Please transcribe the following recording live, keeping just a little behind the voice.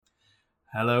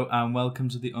Hello and welcome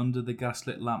to the Under the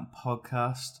Gaslit Lamp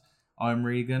podcast. I'm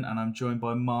Regan and I'm joined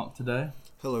by Mark today.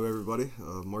 Hello, everybody.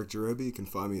 Mark Jarobi. You can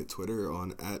find me at Twitter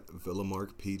on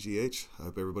 @VillaMarkPGH. I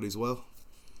hope everybody's well.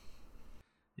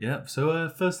 Yep. So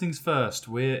first things first,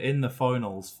 we're in the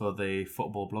finals for the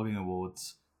Football Blogging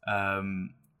Awards.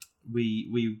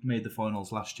 We made the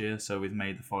finals last year, so we've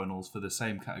made the finals for the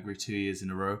same category 2 years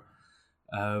in a row.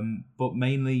 But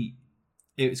mainly,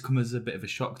 it's come as a bit of a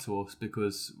shock to us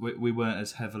because we weren't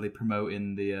as heavily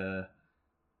promoting the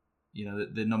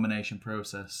nomination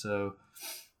process. So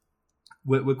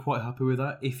we're quite happy with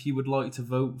that. If you would like to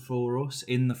vote for us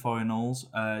in the finals,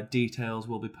 details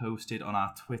will be posted on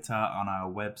our Twitter, on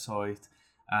our website,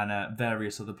 and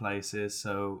various other places.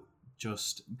 So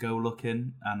just go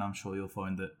looking, and I'm sure you'll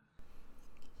find it.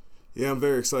 Yeah, I'm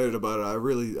very excited about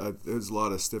it. There's a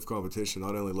lot of stiff competition,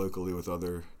 not only locally with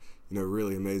other,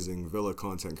 really amazing Villa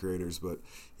content creators, but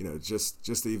just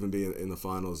to even be in the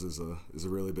finals is a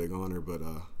really big honor. But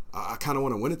I kind of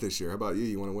want to win it this year. How about you?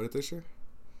 You want to win it this year?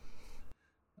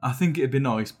 I think it'd be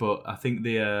nice, but I think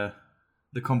the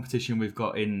competition we've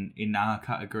got in our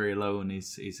category alone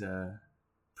is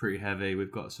pretty heavy.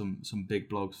 We've got some big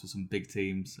blogs for some big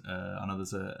teams. I know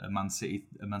there's a Man City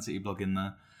blog in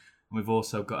there. And we've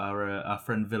also got our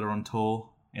friend Villa on Tour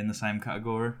in the same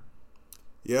category.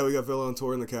 Yeah, we got Villa on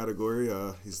Tour in the category.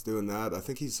 He's doing that. I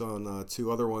think he's on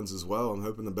two other ones as well. I'm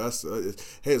hoping the best.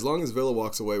 Hey, as long as Villa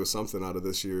walks away with something out of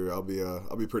this year, I'll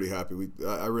be pretty happy.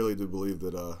 I really do believe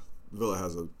that Villa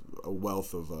has a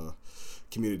wealth of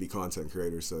community content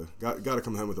creators, so got to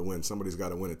come home with a win. Somebody's got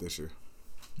to win it this year.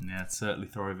 Yeah, it's certainly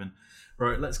thriving.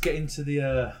 Right, let's get into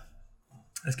the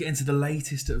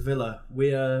latest at Villa.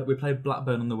 We played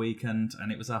Blackburn on the weekend,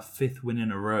 and it was our 5th win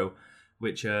in a row,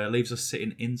 which leaves us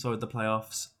sitting inside the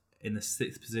playoffs in the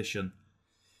 6th position.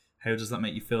 How does that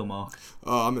make you feel, Mark?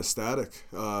 I'm ecstatic.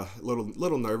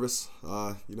 Little nervous.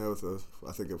 I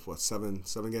think of 7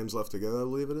 games left to go, I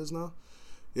believe it is now.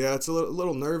 Yeah, it's a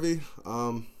little nervy,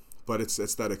 but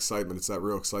it's that excitement. It's that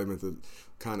real excitement that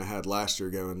kind of had last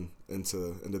year going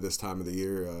into this time of the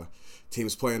year.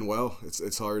 Teams playing well.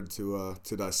 It's hard to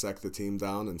dissect the team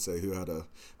down and say who had a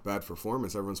bad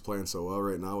performance. Everyone's playing so well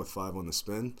right now with 5 on the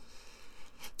spin.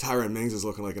 Tyrone Mings is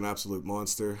looking like an absolute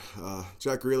monster.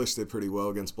 Jack Grealish did pretty well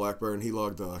against Blackburn. He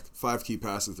logged 5 key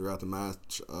passes throughout the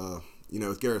match.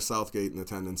 With Gareth Southgate in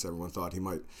attendance, everyone thought he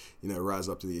might, rise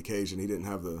up to the occasion. He didn't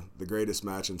have the greatest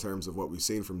match in terms of what we've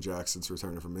seen from Jack since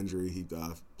returning from injury.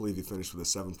 I believe he finished with a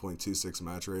 7.26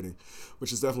 match rating,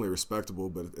 which is definitely respectable,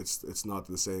 but it's not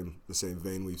the same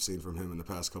vein we've seen from him in the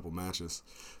past couple matches.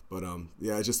 But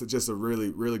just a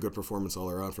really, really good performance all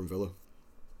around from Villa.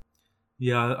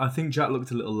 Yeah, I think Jack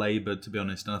looked a little laboured, to be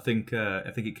honest, and I think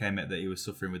it came out that he was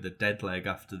suffering with a dead leg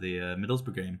after the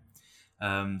Middlesbrough game.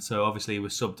 So obviously he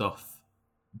was subbed off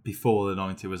before the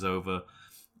 90 was over.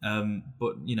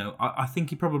 But I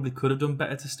think he probably could have done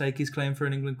better to stake his claim for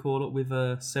an England call-up with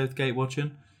Southgate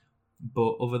watching.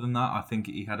 But other than that, I think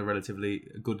he had a relatively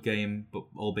good game, but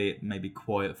albeit maybe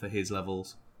quiet for his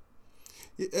levels.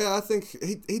 Yeah, I think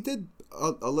he did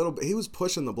a little bit. He was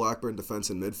pushing the Blackburn defense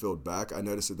and midfield back. I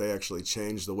noticed that they actually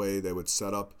changed the way they would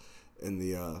set up in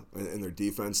their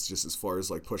defense, just as far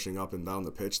as like pushing up and down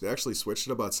the pitch. They actually switched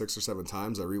it about 6 or 7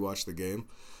 times. I rewatched the game.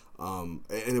 And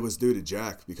it was due to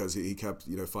Jack because he kept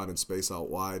finding space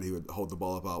out wide. He would hold the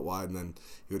ball up out wide, and then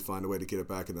he would find a way to get it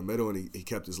back in the middle, and he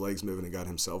kept his legs moving and got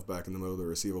himself back in the middle to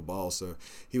receive a ball. So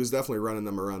he was definitely running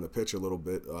them around the pitch a little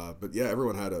bit. But yeah,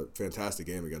 everyone had a fantastic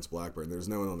game against Blackburn. There's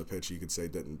no one on the pitch you could say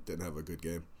didn't have a good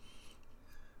game.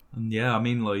 And yeah, I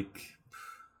mean,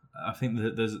 I think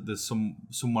that there's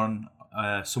someone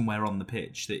somewhere on the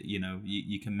pitch that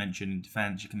you can mention in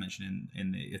defence, you can mention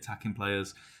in the attacking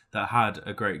players that had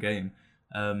a great game.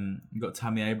 You've got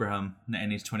Tammy Abraham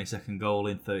netting his 22nd goal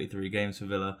in 33 games for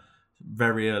Villa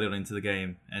very early on into the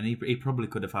game, and he probably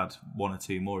could have had 1 or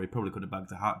 2 more. He probably could have bagged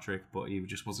a hat-trick, but he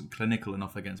just wasn't clinical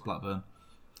enough against Blackburn.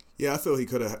 Yeah, I feel he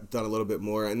could have done a little bit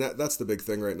more, and that's the big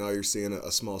thing right now. You're seeing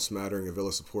a small smattering of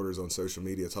Villa supporters on social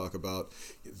media talk about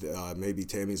maybe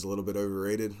Tammy's a little bit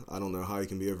overrated. I don't know how he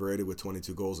can be overrated with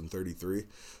 22 goals and 33.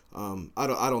 I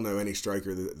don't know any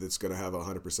striker that's going to have a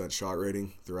 100% shot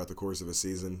rating throughout the course of a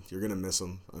season. You're going to miss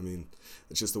them. I mean,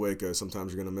 it's just the way it goes.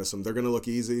 Sometimes you're going to miss them. They're going to look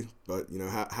easy, but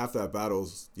half that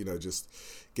battle's just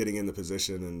getting in the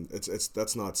position, and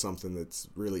that's not something that's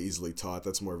really easily taught.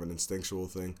 That's more of an instinctual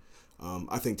thing.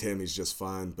 I think Tammy's just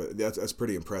fine, but that's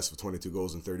pretty impressive. 22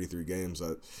 goals in 33 games.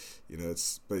 But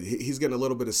he's getting a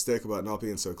little bit of stick about not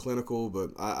being so clinical.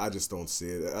 But I just don't see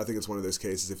it. I think it's one of those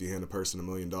cases. If you hand a person $1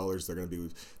 million,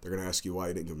 they're gonna ask you why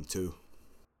you didn't give them 2.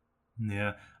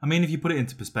 Yeah, I mean, if you put it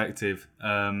into perspective,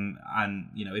 and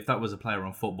if that was a player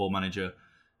on Football Manager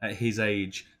at his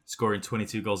age, scoring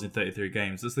 22 goals in 33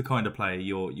 games, that's the kind of player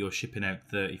you're shipping out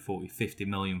 30, 40, 50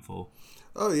 million for.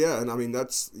 Oh yeah, and I mean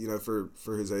that's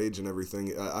for his age and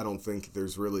everything. I don't think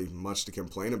there's really much to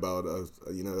complain about.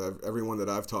 Everyone that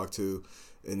I've talked to,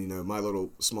 and my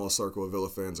little small circle of Villa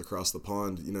fans across the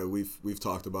pond, we've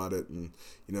talked about it, and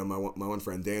my one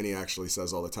friend Danny actually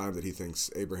says all the time that he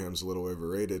thinks Abraham's a little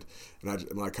overrated,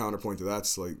 and my counterpoint to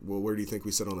that's like, well, where do you think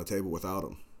we sit on the table without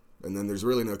him? And then there's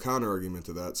really no counter argument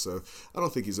to that. So I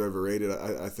don't think he's overrated.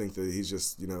 I think that he's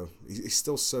just, he's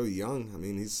still so young. I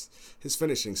mean, his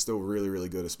finishing's still really, really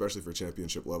good, especially for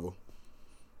championship level.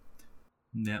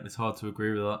 Yeah, it's hard to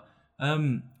agree with that.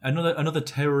 Another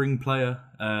towering player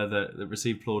that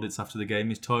received plaudits after the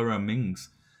game is Tyrone Mings.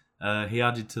 He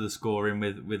added to the scoring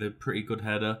with a pretty good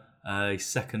header, his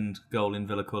second goal in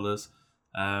Villa colours.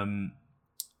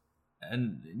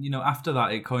 And after that,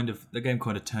 the game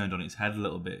kind of turned on its head a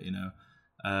little bit.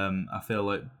 I feel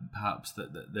like perhaps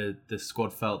that the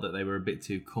squad felt that they were a bit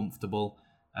too comfortable,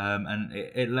 and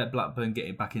it let Blackburn get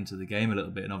it back into the game a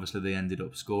little bit. And obviously, they ended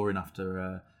up scoring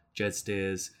after Jed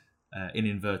Steers, in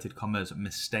inverted commas,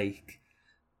 mistake.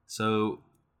 So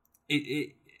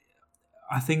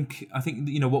I think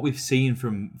what we've seen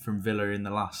from Villa in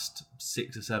the last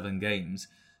 6 or 7 games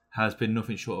has been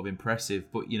nothing short of impressive,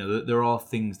 but there are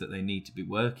things that they need to be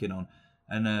working on.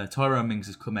 And Tyrone Mings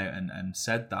has come out and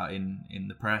said that in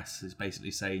the press, is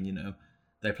basically saying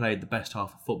they played the best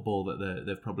half of football that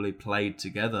they've probably played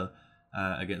together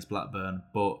against Blackburn,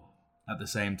 but at the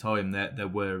same time there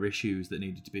were issues that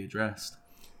needed to be addressed.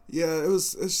 Yeah,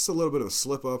 it's just a little bit of a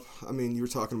slip up. I mean, you were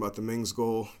talking about the Mings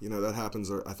goal. That happens.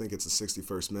 I think it's the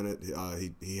 61st minute.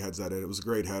 He heads that in. It was a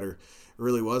great header. It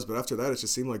really was. But after that, it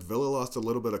just seemed like Villa lost a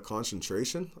little bit of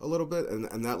concentration, a little bit,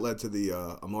 and that led to the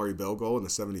Amari Bell goal in the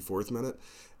 74th minute.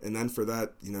 And then for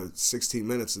that, 16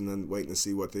 minutes, and then waiting to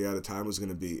see what the added time was going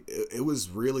to be. It was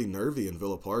really nervy in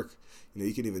Villa Park.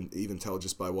 You can even tell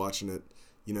just by watching it.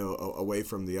 Away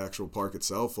from the actual park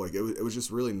itself. Like it was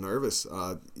just really nervous.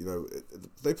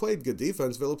 They played good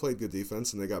defense. Villa played good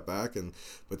defense, and they got back.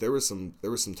 But there was some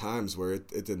times where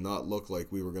it did not look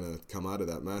like we were going to come out of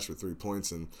that match with 3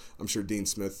 points. And I'm sure Dean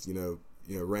Smith,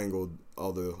 wrangled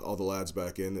all the lads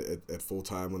back in at full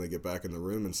time when they get back in the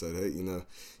room and said, hey, you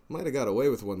might have got away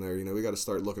with one there. We got to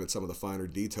start looking at some of the finer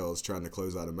details trying to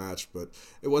close out a match. But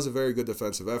it was a very good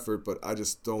defensive effort, but I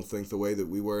just don't think the way that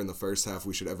we were in the first half,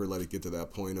 we should ever let it get to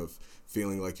that point of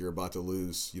feeling like you're about to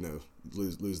lose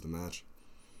the match.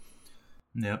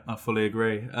 Yeah, I fully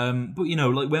agree. But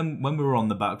like when we were on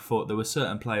the back foot, there were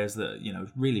certain players that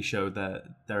really showed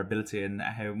their ability and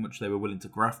how much they were willing to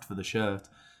graft for the shirt.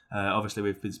 Obviously,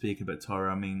 we've been speaking about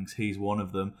Tyrone Mings. He's one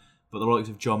of them. But the likes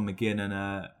of John McGinn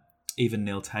and even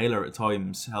Neil Taylor at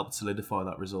times helped solidify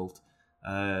that result.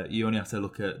 You only have to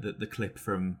look at the clip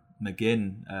from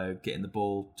McGinn getting the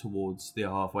ball towards the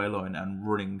halfway line and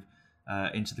running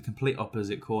into the complete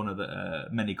opposite corner that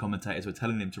many commentators were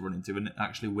telling him to run into, and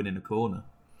actually winning a corner.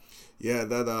 Yeah,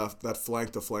 that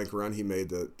flank to flank run he made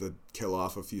to kill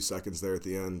off a few seconds there at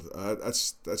the end.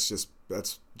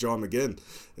 That's John McGinn,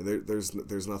 and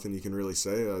there's nothing you can really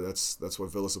say. That's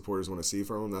what Villa supporters want to see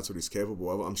from him. That's what he's capable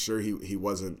of. I'm sure he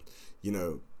wasn't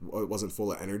wasn't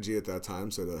full of energy at that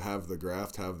time. So to have the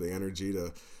graft, have the energy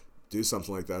to do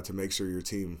something like that to make sure your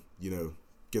team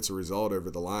gets a result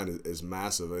over the line is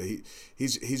massive.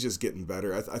 He's just getting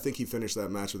better. I think he finished that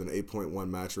match with an 8.1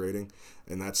 match rating,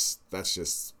 and that's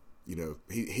just.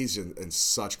 He's in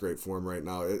such great form right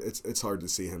now. It's hard to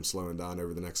see him slowing down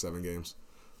over the next 7 games.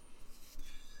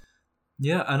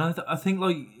 Yeah, and I think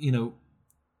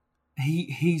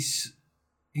he's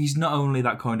not only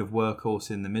that kind of workhorse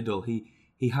in the middle.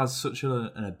 He has such an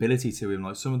ability to him.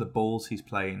 Like some of the balls he's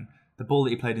playing, the ball that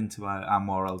he played into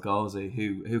Anwar El Ghazi,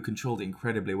 who controlled it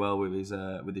incredibly well with his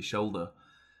shoulder,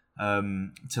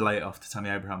 to lay it off to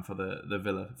Tammy Abraham for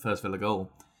the first Villa goal.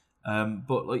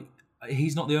 But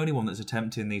he's not the only one that's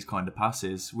attempting these kind of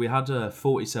passes. We had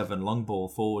 47 long ball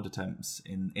forward attempts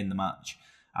in the match,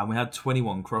 and we had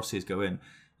 21 crosses go in.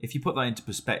 If you put that into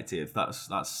perspective, that's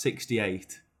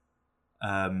 68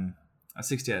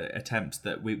 attempts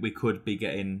that we could be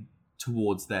getting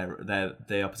towards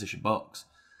their opposition box.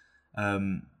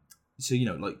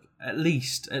 So at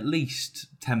least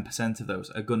 10% of those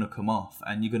are gonna come off,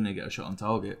 and you're gonna get a shot on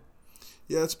target.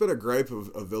 Yeah, it's been a gripe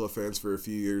of Villa fans for a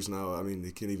few years now. I mean,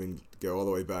 you can even go all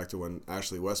the way back to when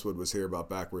Ashley Westwood was here about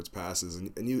backwards passes,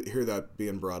 and you hear that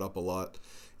being brought up a lot.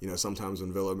 Sometimes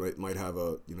when Villa might have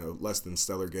a less than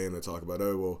stellar game, they talk about,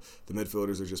 oh well, the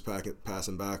midfielders are just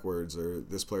passing backwards, or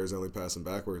this player's only passing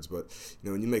backwards. But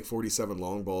when you make 47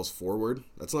 long balls forward,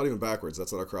 that's not even backwards.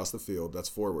 That's not across the field. That's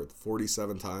forward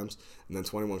 47 times, and then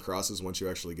 21 crosses once you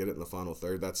actually get it in the final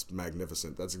third. That's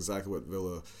magnificent. That's exactly what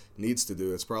Villa needs to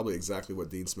do. It's probably exactly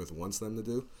what Dean Smith wants them to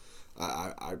do.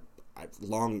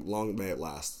 Long may it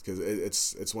last, because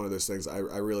it's one of those things. I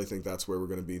really think that's where we're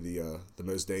going to be the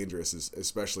most dangerous, is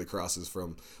especially crosses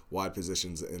from wide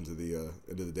positions into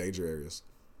the danger areas.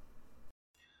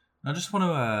 I just want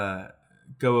to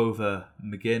go over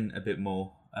McGinn a bit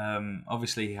more.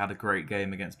 Obviously, he had a great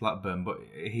game against Blackburn, but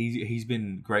he's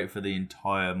been great for the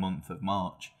entire month of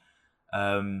March.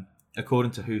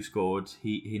 According to Who Scored,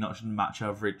 he notched a match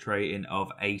average rating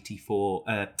of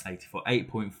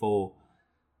 8.4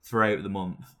 throughout the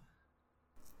month.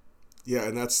 Yeah,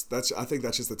 and that's I think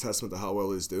that's just a testament to how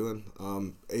well he's doing.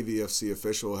 AVFC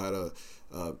official had a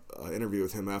interview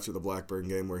with him after the Blackburn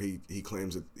game where he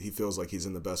claims that he feels like he's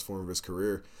in the best form of his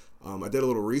career. I did a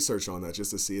little research on that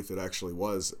just to see if it actually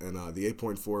was, and the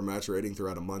 8.4 match rating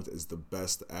throughout a month is the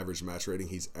best average match rating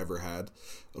he's ever had,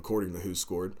 according to Who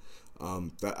Scored.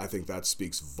 That I think that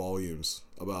speaks volumes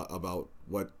about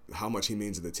how much he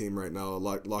means to the team right now. A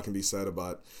lot can be said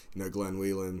about Glenn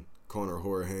Whelan, Connor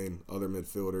Hourihane, other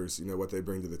midfielders, what they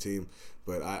bring to the team.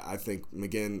 But I think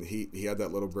McGinn, he had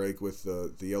that little break with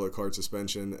the yellow card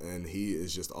suspension, and he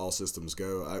is just all systems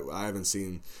go. I haven't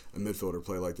seen a midfielder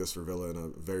play like this for Villa in a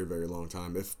very, very long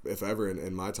time, if ever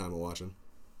in my time of watching.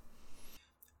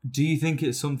 Do you think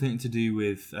it's something to do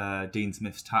with Dean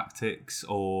Smith's tactics,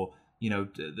 or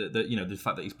the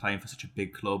fact that he's playing for such a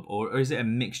big club, or is it a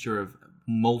mixture of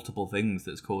multiple things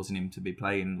that's causing him to be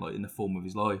playing like in the form of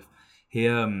his life? He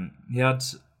had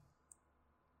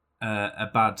a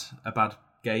bad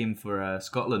game for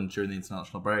Scotland during the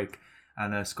international break,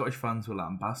 and Scottish fans were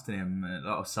lambasting him. A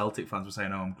lot of Celtic fans were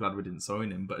saying, "Oh, I'm glad we didn't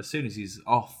sign him." But as soon as he's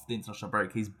off the international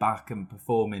break, he's back and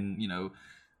performing,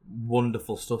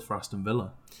 wonderful stuff for Aston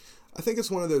Villa. I think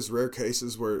it's one of those rare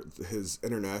cases where his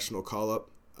international call up.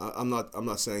 I'm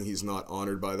not saying he's not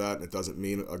honored by that, and it doesn't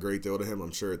mean a great deal to him.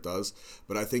 I'm sure it does,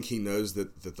 but I think he knows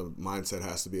that the mindset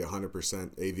has to be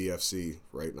 100% AVFC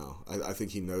right now. I think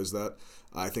he knows that.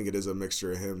 I think it is a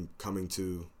mixture of him coming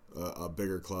to a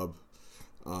bigger club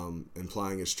and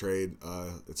plying his trade.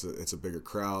 It's a bigger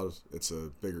crowd. It's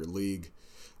a bigger league.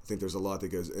 I think there's a lot that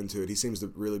goes into it. He seems to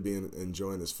really be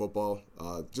enjoying his football.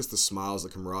 Just the smiles, the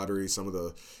camaraderie, some of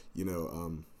the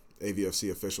AVFC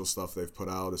official stuff they've put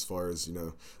out as far as,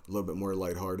 a little bit more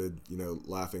lighthearted,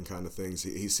 laughing kind of things.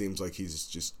 He seems like he's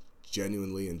just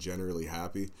genuinely and generally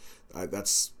happy.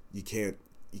 You can't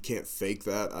fake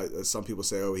that. Some people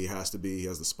say, oh, he has to be. He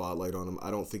has the spotlight on him. I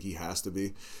don't think he has to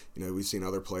be. We've seen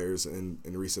other players in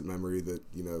recent memory that,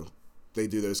 they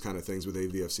do those kind of things with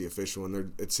AVFC official,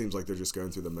 and it seems like they're just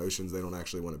going through the motions. They don't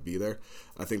actually want to be there.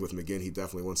 I think with McGinn, he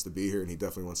definitely wants to be here, and he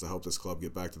definitely wants to help this club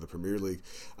get back to the Premier League.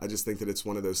 I just think that it's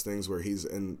one of those things where he's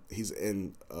in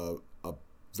a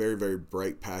very, very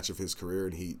bright patch of his career,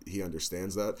 and he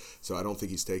understands that. So I don't think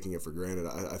he's taking it for granted.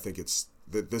 I think it's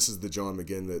that this is the John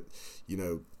McGinn that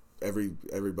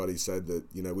everybody said that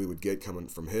we would get coming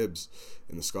from Hibs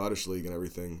in the Scottish League and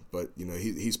everything, but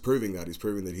he's proving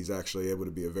that he's actually able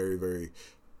to be a very, very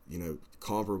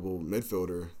comparable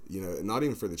midfielder, not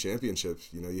even for the championships.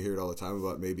 You hear it all the time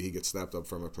about maybe he gets snapped up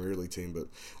from a Premier League team, but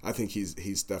I think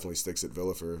he's definitely sticks at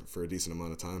Villa for a decent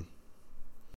amount of time.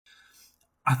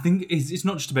 I think it's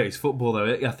not just about his football, though.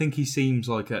 I think he seems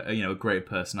like a great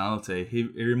personality. He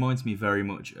reminds me very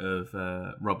much of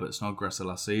Robert Snodgrass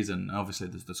last season. Obviously,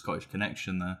 there's the Scottish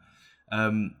connection there.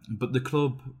 But the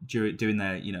club, doing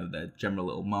their general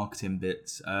little marketing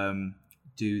bits,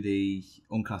 do the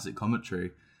unclassic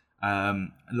commentary.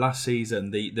 Last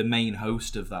season, the main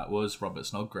host of that was Robert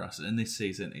Snodgrass, and this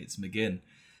season it's McGinn.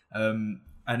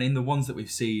 And in the ones that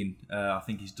we've seen, I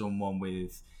think he's done one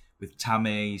with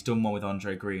Tammy, he's done one with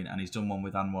Andre Green, and he's done one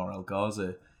with Anwar El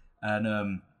Ghazi.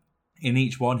 And in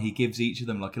each one, he gives each of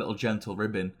them like a little gentle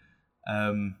ribbon.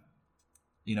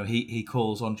 He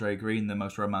calls Andre Green the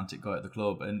most romantic guy at the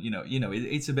club, and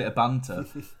it's a bit of banter,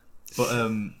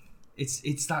 but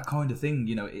it's that kind of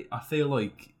thing. I feel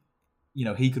like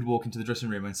he could walk into the dressing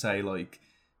room and say like,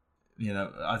 I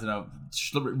don't know,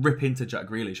 rip into Jack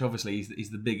Grealish. Obviously,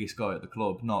 he's the biggest guy at the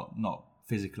club, not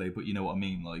physically, but you know what I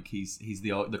mean. Like he's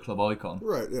the club icon,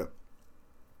 right? Yeah,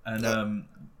 and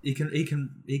he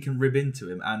can rib into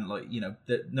him, and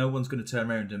that no one's going to turn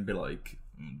around and be like,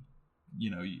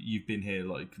 you've been here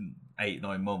like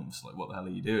 8-9 months. Like, what the hell are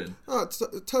you doing? Oh,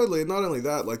 totally. And not only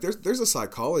that, like there's a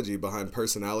psychology behind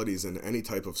personalities in any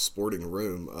type of sporting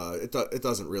room. It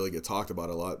doesn't really get talked about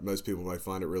a lot. Most people might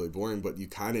find it really boring, but you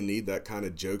kind of need that kind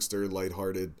of jokester,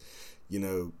 lighthearted,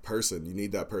 person. You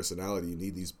need that personality. You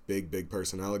need these big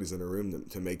personalities in a room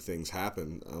to make things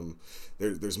happen.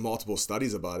 There's multiple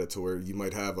studies about it to where you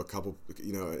might have a couple,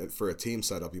 for a team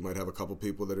setup, you might have a couple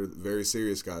people that are very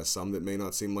serious guys, some that may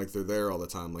not seem like they're there all the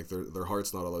time, like their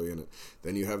heart's not all the way in it.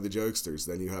 Then you have the jokesters.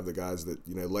 Then you have the guys that,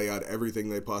 lay out everything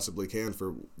they possibly can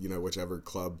for, whichever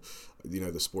club,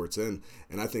 the sport's in.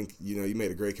 And I think, you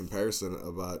made a great comparison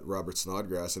about Robert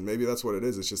Snodgrass, and maybe that's what it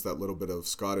is. It's just that little bit of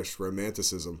Scottish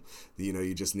romanticism that,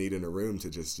 you just need in a room to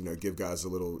just, give guys a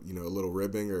little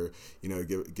ribbing, or,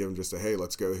 give them just a, hey,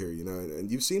 let's go here, and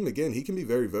you've seen him again. He can be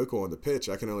very vocal on the pitch.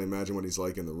 I can only imagine what he's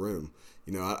like in the room.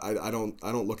 I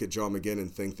don't look at John McGinn and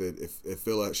think that if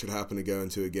Villa should happen to go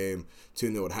into a game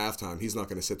 2-0 at halftime, he's not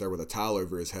going to sit there with a towel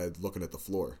over his head looking at the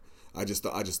floor. I just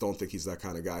don't think he's that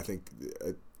kind of guy.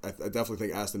 I definitely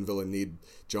think Aston Villa need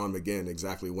John McGinn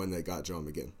exactly when they got John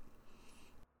McGinn.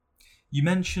 You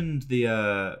mentioned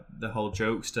the whole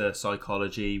jokester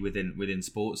psychology within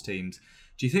sports teams.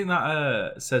 Do you think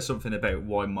that says something about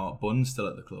why Mark Bunn's still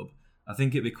at the club? I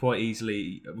think it'd be quite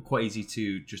easy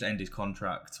to just end his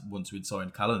contract once we'd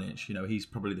signed Kalinic. He's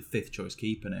probably the 5th choice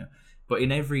keeper now. But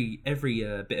in every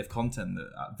bit of content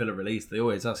that Villa released, they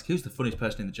always ask, who's the funniest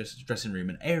person in the dressing room,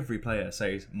 and every player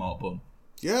says Mark Bunn.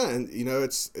 Yeah, and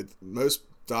it's most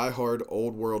diehard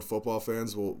old world football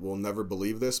fans will never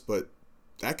believe this, but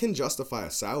that can justify a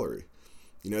salary.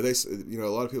 A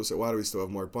lot of people say, why do we still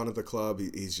have Mark Bunn at the club?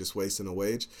 He's just wasting a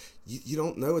wage. You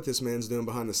don't know what this man's doing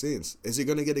behind the scenes. Is he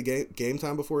going to get a game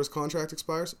time before his contract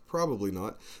expires? Probably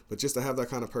not. But just to have that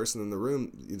kind of person in the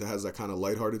room that has that kind of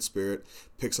lighthearted spirit,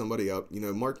 pick somebody up.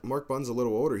 Mark Bunn's a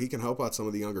little older. He can help out some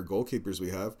of the younger goalkeepers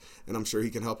we have, and I'm sure he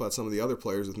can help out some of the other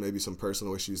players with maybe some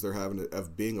personal issues they're having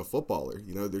of being a footballer.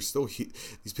 They're still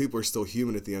these people are still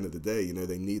human at the end of the day.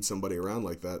 They need somebody around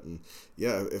like that. And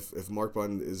yeah, if Mark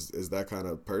Bunn is that kind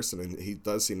of person, and he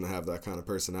does seem to have that kind of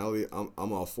personality,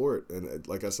 I'm all for it. And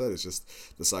like I said, it's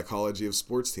just the psychology of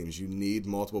sports teams. You need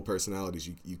multiple personalities.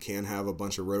 You can't have a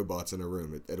bunch of robots in a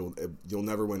room. You'll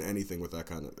never win anything with that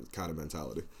kind of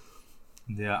mentality.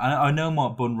 Yeah, I know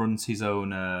Mark Bunn runs his own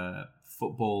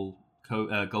football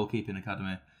goalkeeping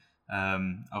academy,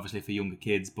 obviously for younger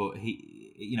kids. But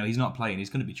he's not playing. He's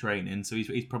going to be training, so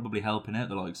he's probably helping out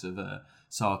the likes of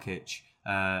Sarkic,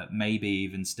 maybe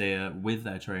even Steer with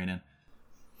their training.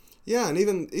 Yeah, and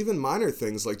even minor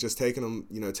things like just taking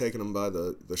them by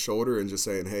the shoulder and just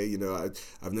saying, hey,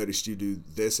 I've noticed you do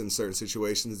this in certain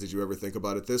situations. Did you ever think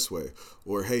about it this way?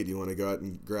 Or hey, do you want to go out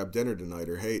and grab dinner tonight?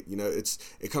 Or hey,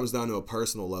 it comes down to a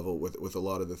personal level with a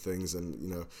lot of the things.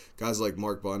 And guys like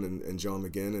Mark Bunn and John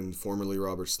McGinn and formerly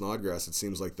Robert Snodgrass, it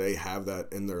seems like they have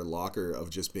that in their locker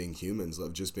of just being humans,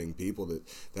 of just being people.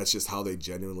 That's just how they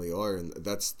genuinely are, and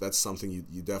that's something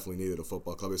you definitely need at a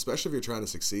football club, especially if you're trying to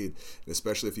succeed, and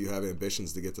especially if you have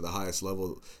ambitions to get to the highest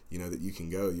level that you can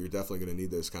go. You're definitely going to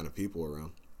need those kind of people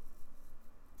around.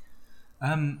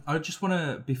 I just want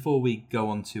to, before we go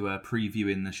on to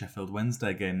previewing the Sheffield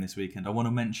Wednesday game this weekend, I want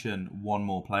to mention one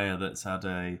more player that's had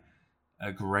a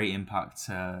great impact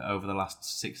over the last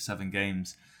 6-7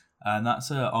 games, and that's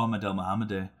Ahmed El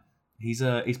Mohamady.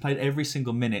 He's played every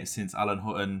single minute since Alan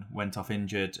Hutton went off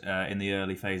injured in the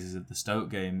early phases of the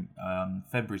Stoke game,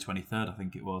 February 23rd, I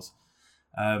think it was.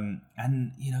 And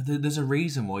there's a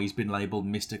reason why he's been labelled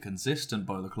Mr. Consistent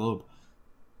by the club.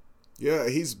 Yeah,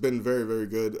 he's been very, very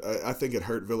good. I think it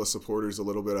hurt Villa supporters a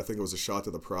little bit. I think it was a shot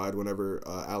to the pride whenever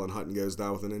Alan Hutton goes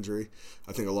down with an injury.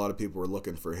 I think a lot of people were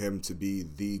looking for him to be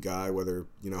the guy, whether,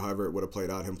 however it would have played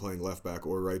out, him playing left back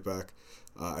or right back.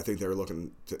 I think they were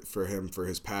looking for him for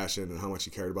his passion and how much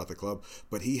he cared about the club.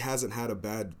 But he hasn't had a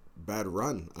bad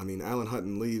run. I mean, Alan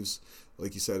Hutton leaves,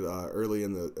 like you said, early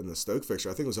in the Stoke fixture.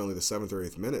 I think it was only the 7th or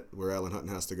 8th minute where Alan Hutton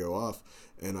has to go off.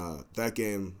 And that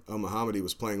game, El Mohamady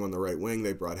was playing on the right wing.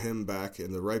 They brought him back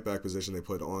in the right back position. They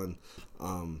put on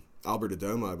Albert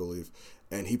Adoma, I believe.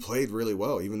 And he played really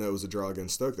well. Even though it was a draw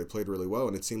against Stoke, they played really well.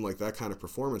 And it seemed like that kind of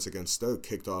performance against Stoke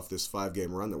kicked off this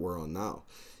 5-game run that we're on now.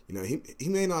 He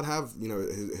may not have,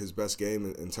 his best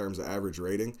game in terms of average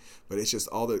rating, but it's just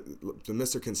all the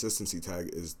Mr. Consistency tag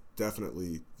is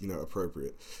definitely,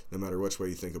 appropriate, no matter which way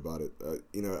you think about it.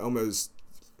 Elmo's,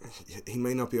 he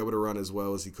may not be able to run as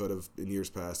well as he could have in years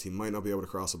past. He might not be able to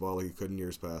cross a ball like he could in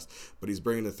years past, but he's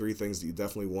bringing the 3 things that you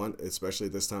definitely want, especially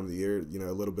at this time of the year,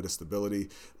 a little bit of stability,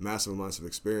 massive amounts of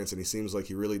experience, and he seems like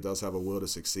he really does have a will to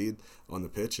succeed on the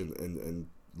pitch, and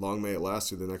long may it last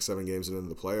through the next 7 games and into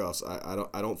the playoffs.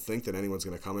 I don't think that anyone's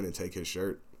going to come in and take his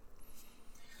shirt.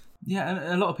 Yeah, and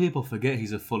a lot of people forget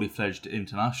he's a fully fledged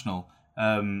international.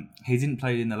 He didn't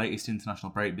play in the latest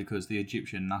international break because the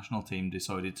Egyptian national team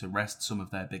decided to rest some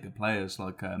of their bigger players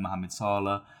like Mohamed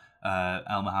Salah,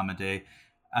 El Mohammadi,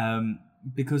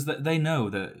 because they know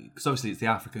that, because obviously it's the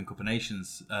African Cup of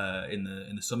Nations in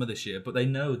the summer this year, but they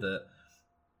know that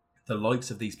the likes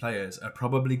of these players are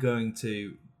probably going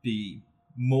to be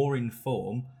more in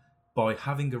form by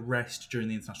having a rest during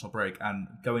the international break and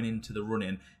going into the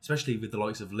run-in, especially with the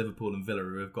likes of Liverpool and Villa,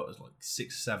 who have got like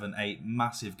 6, 7, 8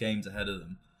 massive games ahead of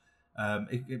them.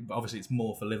 Obviously, it's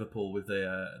more for Liverpool with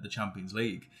the Champions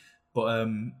League, but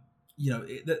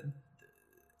the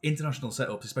international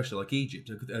setups, especially like Egypt,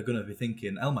 are going to be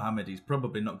thinking El Mohammadi is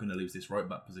probably not going to lose this right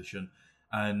back position,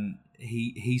 and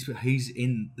he's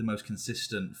in the most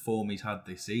consistent form he's had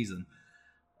this season.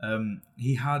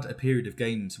 He had a period of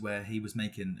games where he was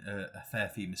making a fair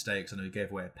few mistakes. I know he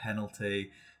gave away a penalty.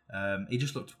 He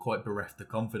just looked quite bereft of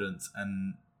confidence.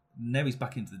 And now he's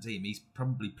back into the team. He's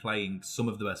probably playing some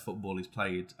of the best football he's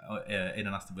played in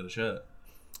an Aston Villa shirt.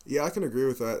 Yeah, I can agree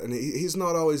with that. And he's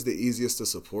not always the easiest to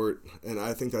support. And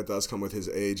I think that does come with his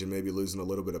age and maybe losing a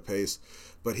little bit of pace.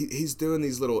 But he's doing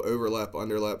these little overlap,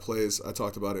 underlap plays. I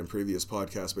talked about it in previous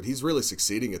podcasts, but he's really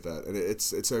succeeding at that. And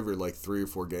it's over like 3 or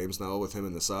 4 games now with him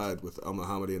in the side, with El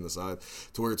Mohammadi in the side,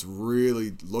 to where it's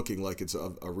really looking like it's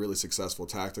a really successful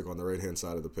tactic on the right-hand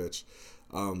side of the pitch.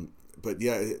 But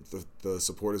yeah, the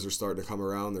supporters are starting to come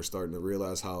around. They're starting to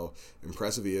realize how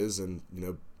impressive he is. And,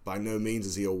 by no means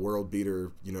is he a world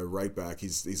beater, right back.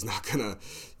 He's not gonna,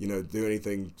 do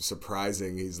anything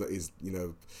surprising. He's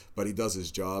but he does his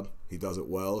job. He does it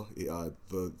well.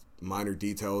 The minor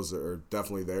details are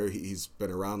definitely there. He's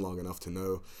been around long enough to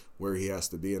know where he has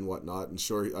to be and whatnot. And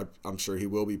I'm sure he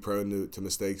will be prone to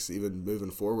mistakes even moving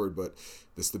forward. But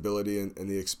the stability and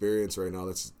the experience right now,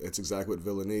 it's exactly what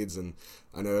Villa needs. And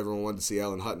I know everyone wanted to see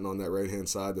Alan Hutton on that right-hand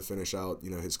side to finish out,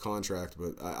 his contract.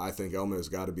 But I think Elmo's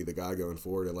got to be the guy going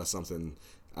forward unless something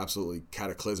absolutely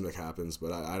cataclysmic happens.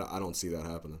 But I don't see that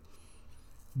happening.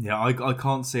 Yeah, I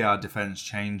can't see our defence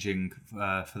changing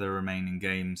for the remaining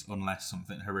games unless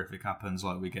something horrific happens,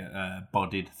 like we get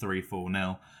bodied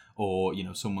 3-4-0 or,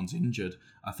 someone's injured.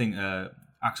 I think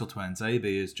Axel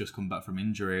Tuanzebe has just come back from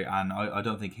injury, and I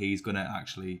don't think he's going to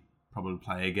actually probably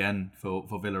play again for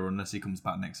Villa unless he comes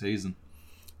back next season.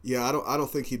 Yeah, I don't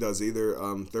think he does either.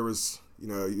 There was,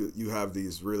 you have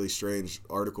these really strange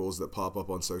articles that pop up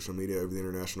on social media over the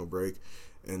international break,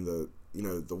 and the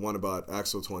one about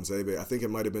Axel Tuanzebe, I think it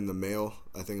might have been the Mail.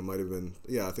 I think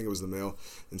it was the Mail,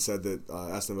 and said that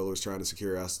Aston Villa was trying to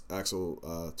secure Axel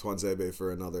Tuanzebe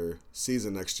for another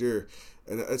season next year.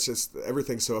 And it's just,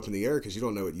 everything's so up in the air because you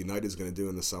don't know what United's going to do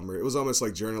in the summer. It was almost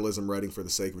like journalism writing for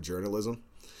the sake of journalism.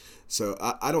 So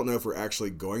I don't know if we're actually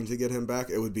going to get him back.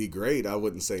 It would be great. I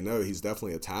wouldn't say no. He's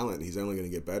definitely a talent. He's only going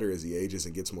to get better as he ages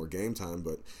and gets more game time.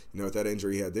 But, with that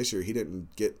injury he had this year, he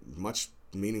didn't get much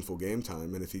meaningful game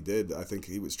time, and if he did, I think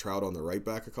he was trialed on the right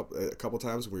back a couple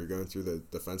times when we were going through the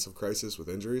defensive crisis with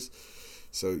injuries.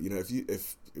 So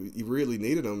if you really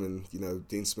needed him, and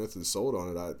Dean Smith is sold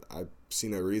on it, I see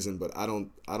no reason. But I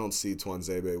don't see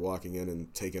Tuanzebe walking in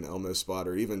and taking Elmo's spot,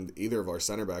 or even either of our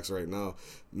center backs right now.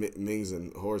 Mings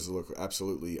and Horst look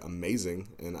absolutely amazing,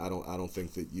 and I don't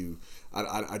think that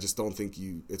I just don't think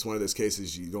it's one of those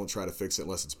cases you don't try to fix it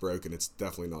unless it's broken. It's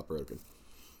definitely not broken.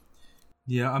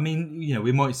 Yeah, I mean,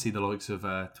 we might see the likes of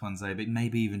Tuanzebe,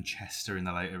 maybe even Chester in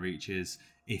the later reaches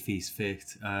if he's fit.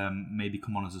 Maybe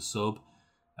come on as a sub.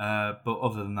 But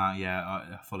other than that, yeah,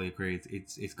 I fully agree.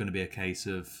 It's going to be a case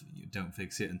of don't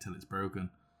fix it until it's broken.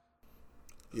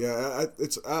 Yeah,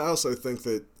 I also think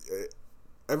that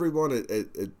everyone,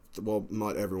 well,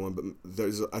 not everyone, but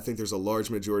I think there's a large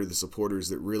majority of the supporters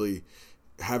that really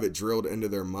have it drilled into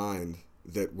their mind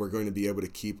that we're going to be able to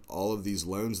keep all of these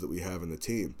loans that we have in the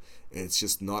team. And it's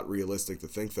just not realistic to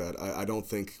think that. I don't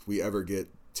think we ever get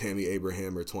Tammy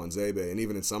Abraham or Tuanzebe, and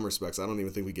even in some respects, I don't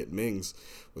even think we get Mings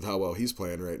with how well he's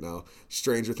playing right now.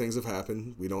 Stranger things have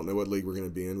happened. We don't know what league we're going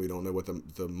to be in. We don't know what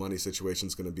the money situation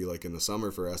is going to be like in the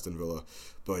summer for Aston Villa.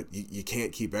 But you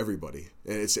can't keep everybody,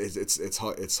 and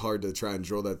it's hard to try and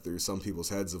drill that through some people's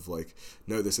heads of like,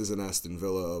 no, this isn't Aston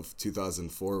Villa of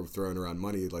 2004 throwing around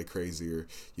money like crazy, or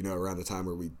around the time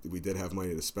where we did have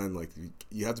money to spend. Like,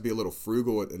 you have to be a little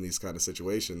frugal in these kind of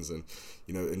situations, and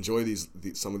enjoy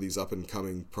some of these up and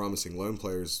coming promising loan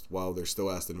players while they're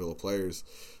still Aston Villa players.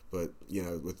 But,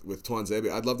 with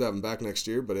Tuanzebe, I'd love to have him back next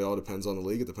year, but it all depends on the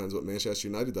league. It depends what Manchester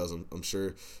United does. I'm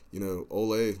sure,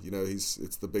 Ole,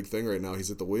 it's the big thing right now. He's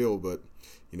at the wheel, but,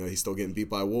 he's still getting beat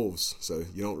by Wolves. So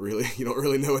you don't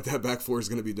really know what that back four is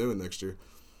going to be doing next year.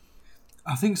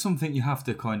 I think something you have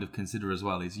to kind of consider as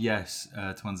well is, yes,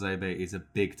 Tuanzebe is a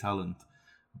big talent,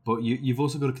 but you've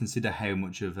also got to consider how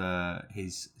much of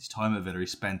his time at Villa he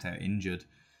spent out injured.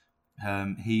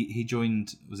 He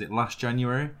joined, was it last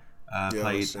January?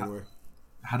 Played,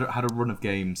 had a run of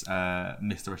games,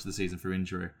 missed the rest of the season through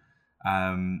injury,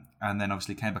 and then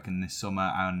obviously came back in this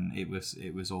summer, and it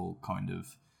was all kind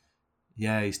of,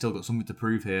 he's still got something to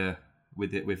prove here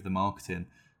with the marketing,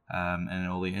 and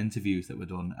all the interviews that were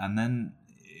done, and then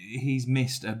he's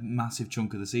missed a massive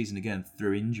chunk of the season again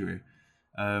through injury.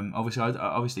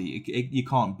 Obviously, you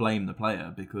can't blame the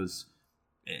player because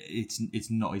it's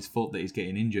not his fault that he's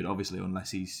getting injured, obviously,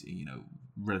 unless he's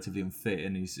relatively unfit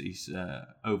and he's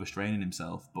overstraining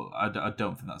himself. But I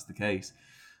don't think that's the case.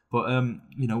 But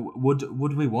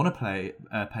would we want to pay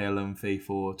a loan fee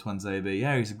for Tuanzebe?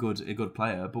 Yeah, he's a good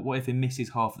player. But what if he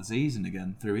misses half the season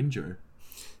again through injury?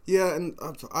 Yeah, and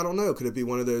I don't know. Could it be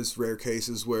one of those rare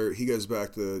cases where he goes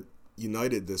back to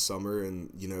United this summer and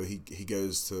he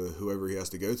goes to whoever he has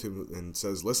to go to and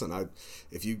says, "Listen,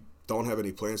 if you don't have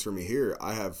any plans for me here,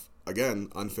 I have,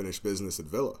 again, unfinished business at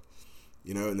Villa,"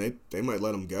 and they might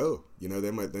let him go.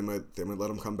 They might let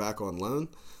him come back on loan.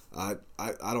 I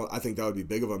think that would be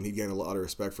big of him. He'd gain a lot of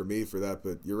respect for me for that.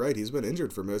 But you're right, he's been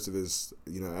injured for most of his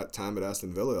time at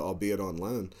Aston Villa, albeit on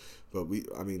loan. But we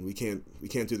can't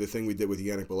do the thing we did with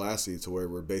Yannick Bolasie, to where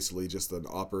we're basically just an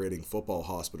operating football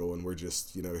hospital and we're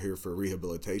just here for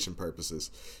rehabilitation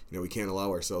purposes. We can't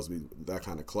allow ourselves to be that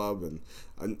kind of club, and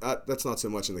that's not so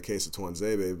much in the case of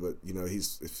Tuanzebe, but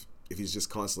if he's just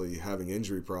constantly having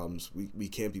injury problems, we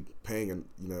can't be paying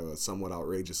a somewhat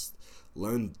outrageous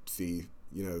loan fee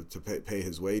to pay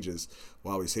his wages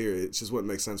while he's here. It just wouldn't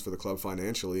make sense for the club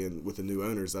financially, and with the new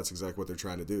owners, that's exactly what they're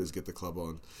trying to do, is get the club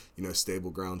on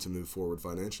stable ground to move forward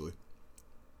financially.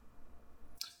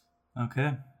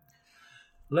 Okay,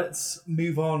 let's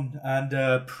move on and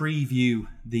preview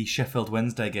the Sheffield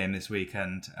Wednesday game this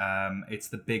weekend. It's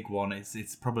the big one.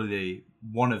 It's probably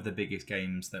one of the biggest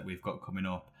games that we've got coming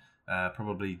up,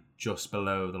 probably just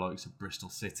below the likes of Bristol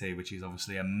City, which is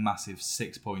obviously a massive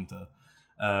 6-pointer.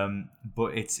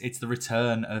 But it's the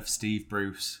return of Steve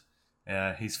Bruce,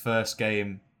 his first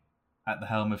game at the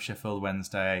helm of Sheffield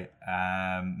Wednesday,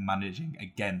 managing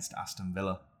against Aston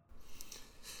Villa.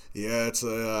 Yeah, it's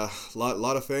a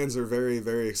lot of fans are very,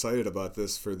 very excited about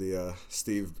this for the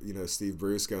Steve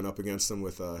Bruce going up against them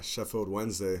with Sheffield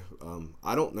Wednesday.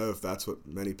 I don't know if that's what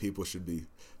many people should be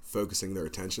focusing their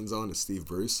attentions on, is Steve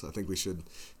Bruce. I think we should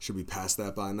be past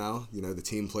that by now. The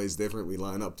team plays different, we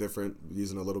line up different,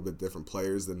 using a little bit different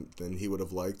players than he would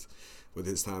have liked with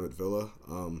his time at Villa.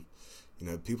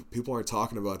 People aren't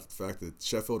talking about the fact that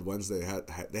Sheffield Wednesday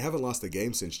they haven't lost a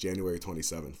game since January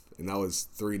 27th, and that was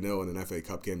 3-0 in an FA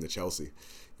Cup game to Chelsea.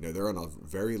 They're on a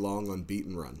very long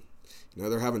unbeaten run.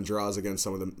 They're having draws against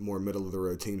some of the more middle of the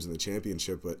road teams in the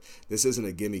Championship, but this isn't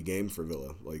a gimme game for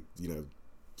Villa.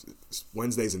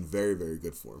 Wednesday's in very, very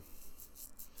good form.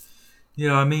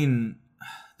 Yeah, I mean,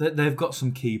 they've got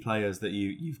some key players that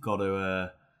you've got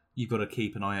to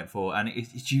keep an eye out for, and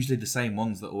it's usually the same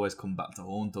ones that always come back to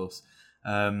haunt us.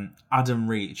 Adam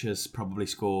Reach has probably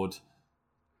scored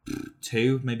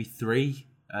 2, maybe 3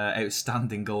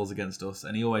 outstanding goals against us,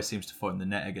 and he always seems to find the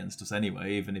net against us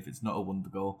anyway, even if it's not a wonder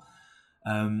goal.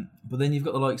 But then you've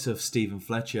got the likes of Stephen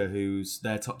Fletcher, who's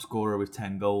their top scorer with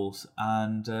 10 goals,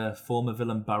 and former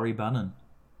villain Barry Bannon.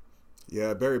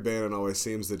 Yeah, Barry Bannon always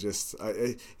seems to just...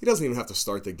 he doesn't even have to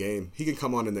start the game. He can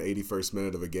come on in the 81st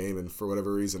minute of a game, and for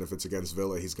whatever reason, if it's against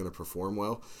Villa, he's going to perform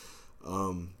well.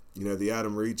 The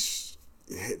Adam Reach...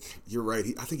 You're right.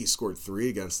 I think he scored 3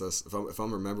 against us, if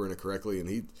I'm remembering it correctly,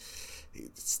 and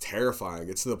it's terrifying.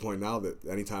 It's to the point now that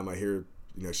anytime I hear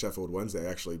Sheffield Wednesday, I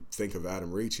actually think of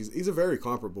Adam Reach. He's a very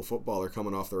comparable footballer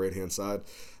coming off the right hand side.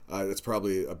 That's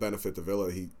probably a benefit to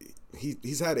Villa.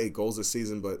 He's had 8 goals this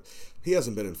season, but he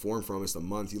hasn't been in form for almost a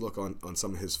month. You look on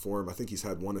some of his form, I think he's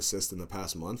had 1 assist in the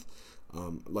past month.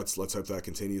 Let's hope that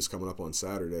continues coming up on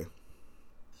Saturday.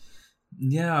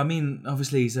 Yeah, I mean,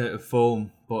 obviously he's out of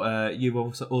form, but you've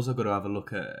also got to have a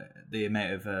look at the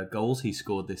amount of goals he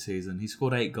scored this season. He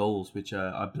scored 8 goals, which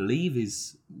I believe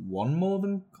is 1 more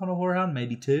than Conor Hourihane,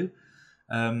 maybe 2.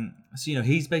 So,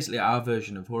 he's basically our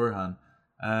version of Hourihane.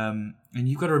 And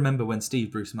you've got to remember when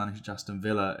Steve Bruce managed Aston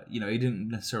Villa, he didn't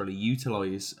necessarily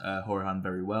utilise Hourihane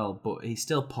very well, but he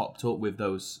still popped up with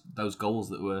those goals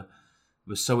that were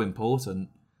was so important.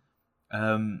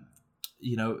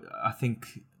 I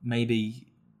think maybe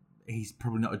he's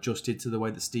probably not adjusted to the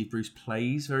way that Steve Bruce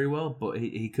plays very well, but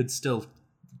he could still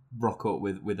rock up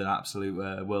with an absolute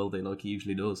worldie like he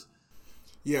usually does.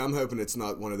 Yeah, I'm hoping it's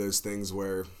not one of those things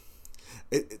where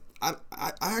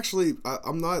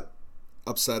I'm not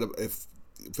upset if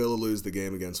Villa lose the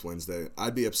game against Wednesday.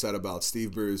 I'd be upset about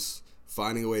Steve Bruce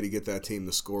finding a way to get that team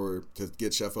to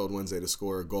get Sheffield Wednesday to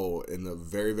score a goal in the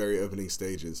very, very opening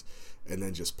stages, and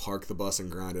then just park the bus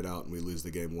and grind it out, and we lose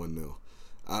the game 1-0.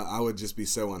 I would just be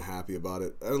so unhappy about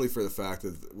it, only for the fact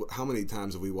of how many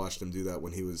times have we watched him do that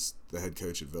when he was the head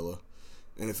coach at Villa.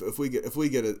 And if we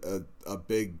get a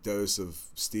big dose of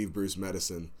Steve Bruce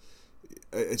medicine,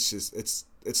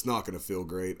 it's not going to feel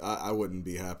great. I wouldn't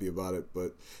be happy about it.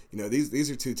 But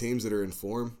these are two teams that are in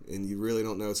form, and you really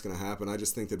don't know what's going to happen. I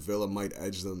just think that Villa might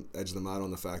edge them out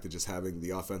on the fact of just having the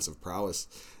offensive prowess.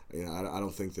 I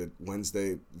don't think that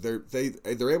Wednesday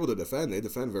they're able to defend. They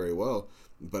defend very well,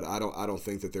 but I don't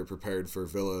think that they're prepared for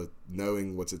Villa,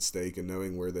 knowing what's at stake and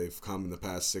knowing where they've come in the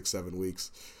past 6-7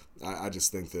 weeks. I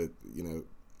just think that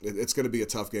it's going to be a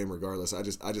tough game regardless. I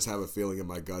just have a feeling in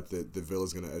my gut that the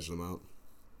Villa's going to edge them out.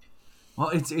 Well,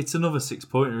 it's another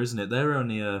 6-pointer, isn't it? They're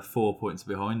only 4 points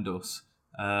behind us.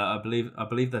 I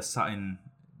believe they're sat in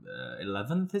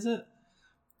 11th. Is it?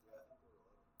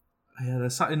 Yeah,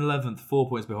 they're sat in 11th, 4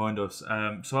 points behind us.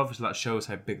 So obviously that shows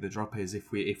how big the drop is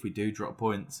if we do drop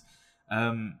points.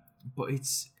 But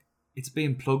it's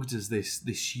being plugged as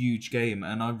this huge game,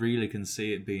 and I really can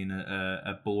see it being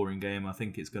a boring game. I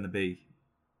think it's going to be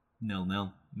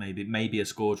 0-0, maybe a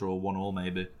score draw, 1-1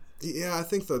 maybe. Yeah, I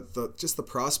think that just the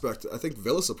prospect. I think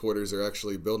Villa supporters are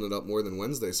actually building it up more than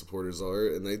Wednesday supporters are,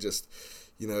 and they just,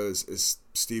 is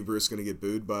Steve Bruce going to get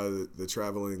booed by the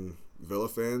traveling Villa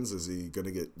fans? Is he going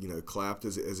to get clapped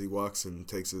as he walks and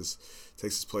takes his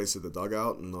place at the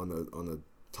dugout and on the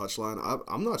touchline?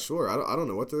 I'm not sure. I don't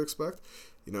know what to expect.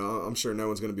 I'm sure no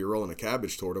one's going to be rolling a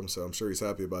cabbage toward him, so I'm sure he's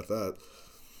happy about that.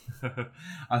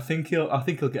 I think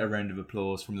he'll get a round of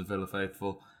applause from the Villa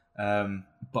faithful,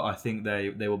 but I think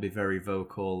they will be very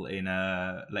vocal in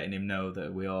letting him know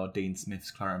that we are Dean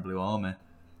Smith's Claret Blue Army.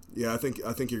 Yeah, I think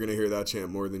you're going to hear that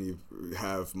chant more than you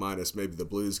have minus maybe the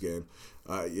Blues game.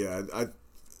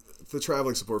 The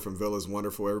traveling support from Villa is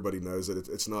wonderful. Everybody knows it.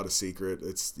 It's not a secret.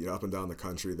 It's up and down the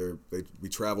country. We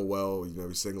travel well.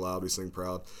 We sing loud. We sing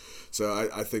proud. So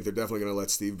I think they're definitely going to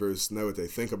let Steve Bruce know what they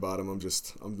think about him.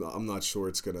 I'm not sure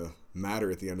it's going to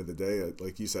matter at the end of the day.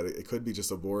 Like you said, it could be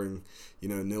just a boring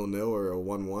 0-0 or a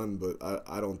 1-1. But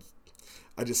I don't.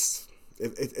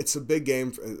 It's a big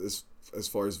game as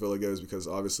far as Villa goes, because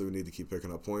obviously we need to keep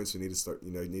picking up points. We need to start.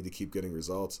 Need to keep getting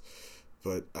results.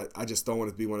 But I just don't want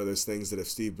it to be one of those things that if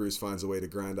Steve Bruce finds a way to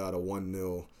grind out a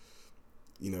 1-0,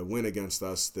 win against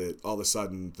us, that all of a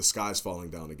sudden the sky's falling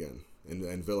down again,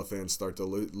 and Villa fans start to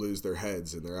lose their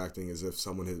heads, and they're acting as if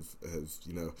someone has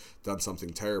done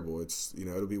something terrible. It's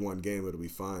it'll be one game, it'll be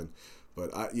fine.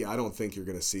 But I don't think you're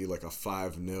going to see like a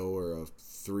 5-0 or a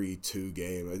 3-2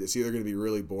 game. It's either going to be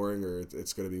really boring, or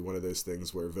it's going to be one of those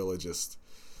things where Villa just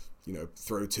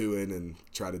throw 2 in and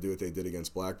try to do what they did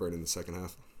against Blackburn in the second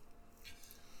half.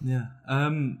 Yeah.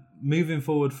 Moving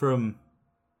forward from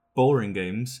boring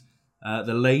games,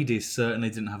 the ladies certainly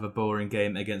didn't have a boring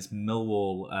game against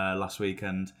Millwall last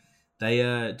weekend. They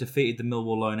defeated the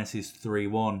Millwall Lionesses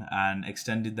 3-1 and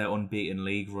extended their unbeaten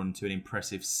league run to an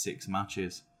impressive 6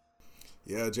 matches.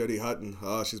 Yeah, Jodie Hutton.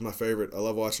 She's my favorite. I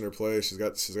love watching her play. She's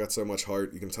got so much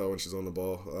heart. You can tell when she's on the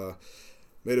ball.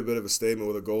 Made a bit of a statement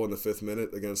with a goal in the 5th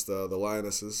minute against the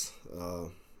Lionesses.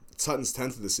 It's Hutton's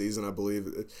 10th of the season, I believe.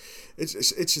 It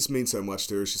just means so much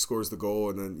to her. She scores the goal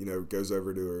and then goes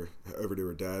over to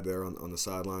her dad there on the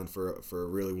sideline for a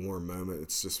really warm moment.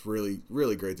 It's just really,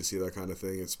 really great to see that kind of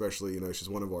thing, especially she's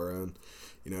one of our own.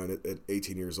 And at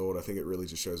 18 years old, I think it really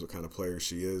just shows what kind of player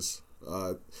she is.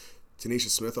 Tanisha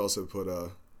Smith also put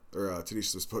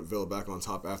Villa back on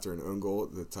top after an own goal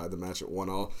that tied the match at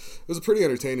 1-1. It was a pretty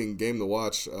entertaining game to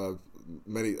watch. I've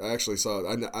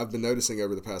been noticing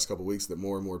over the past couple of weeks that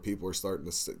more and more people are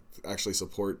starting to actually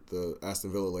support the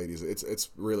Aston Villa ladies. It's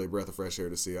really a breath of fresh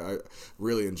air to see. I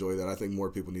really enjoy that. I think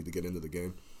more people need to get into the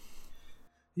game.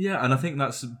 Yeah, and I think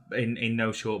that's in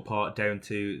no short part down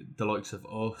to the likes of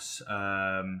us,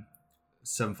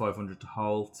 7500 to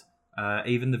Halt.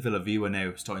 Even the Villa View are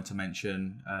now starting to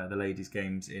mention the ladies'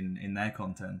 games in their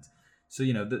content. So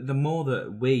the more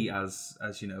that we as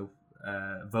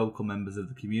vocal members of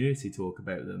the community talk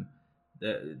about them,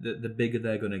 the bigger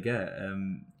they're going to get.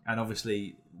 And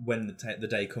obviously, when the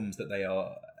day comes that they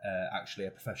are actually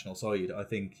a professional side, I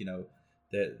think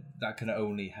that can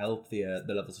only help the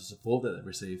levels of support that they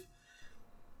receive.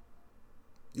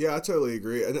 Yeah, I totally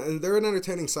agree, and they're an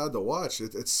entertaining side to watch.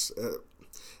 It's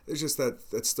just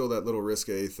that that's still that little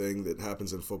risque thing that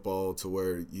happens in football, to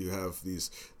where you have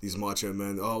these macho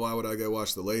men. Oh, why would I go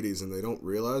watch the ladies? And they don't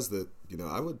realize that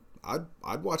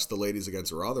I'd watch the ladies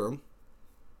against Rotherham.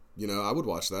 I would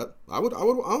watch that.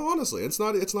 Honestly, it's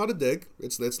not a dig.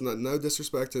 It's not, no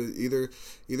disrespect to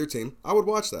either team. I would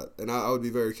watch that, and I would be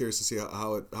very curious to see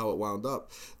how it wound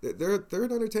up. They're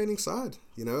an entertaining side,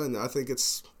 and I think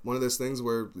it's one of those things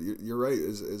where you're right.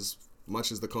 As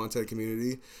much as the content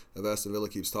community of Aston Villa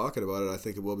keeps talking about it, I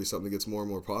think it will be something that gets more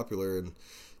and more popular, and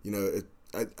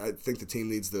I think the team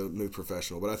needs to move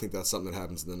professional, but I think that's something that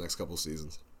happens in the next couple of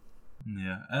seasons.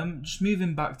 Yeah. Just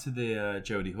moving back to the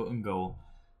Jodie Hutton goal.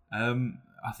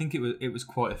 I think it was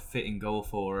quite a fitting goal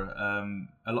for her.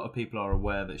 A lot of people are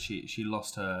aware that she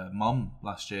lost her mum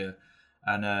last year,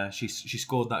 and she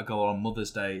scored that goal on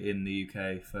Mother's Day in the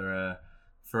UK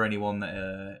for anyone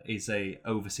that is a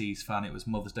overseas fan. It was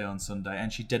Mother's Day on Sunday,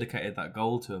 and she dedicated that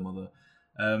goal to her mother.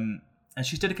 And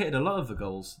she's dedicated a lot of the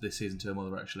goals this season to her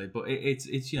mother, actually. But it's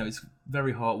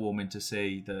very heartwarming to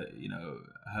see that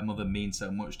her mother means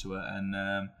so much to her,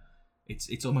 and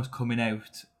it's almost coming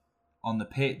out on the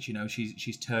pitch.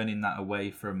 She's turning that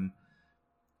away from,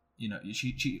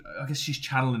 she I guess she's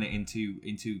channeling it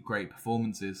into great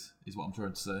performances, is what I'm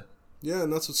trying to say. Yeah,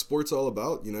 and that's what sport's all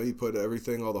about. You put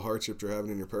everything, all the hardship you're having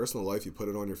in your personal life, you put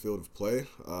it on your field of play.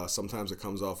 Sometimes it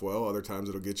comes off well, other times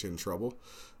it'll get you in trouble.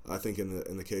 I think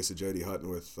in the case of Jodie Hutton,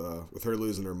 with her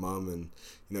losing her mom,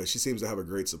 and she seems to have a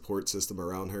great support system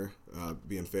around her,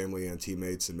 being family and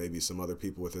teammates, and maybe some other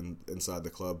people inside the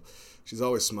club. She's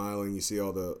always smiling. You see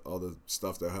all the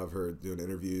stuff that have her doing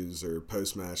interviews or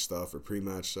post match stuff or pre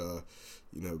match,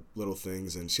 little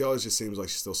things, and she always just seems like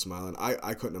she's still smiling.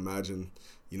 I couldn't imagine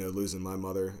losing my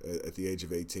mother at the age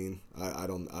of 18. I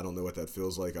don't know what that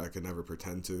feels like. I could never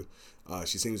pretend to.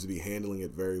 She seems to be handling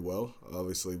it very well.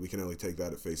 Obviously, we can only take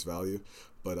that at face value.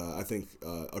 But I think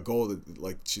a goal that,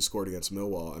 like, she scored against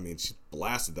Millwall, I mean, she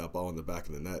blasted that ball in the back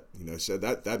of the net.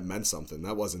 That meant something.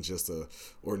 That wasn't just a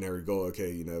ordinary goal.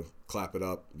 Okay, clap it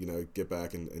up, get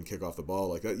back and kick off the ball.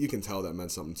 Like that, you can tell that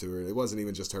meant something to her. It wasn't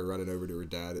even just her running over to her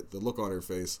dad. The look on her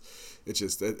face, it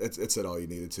said all you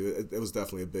needed to. It was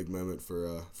definitely a big moment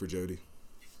for Jodie.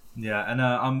 Yeah, and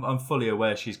I'm fully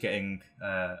aware she's getting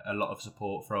a lot of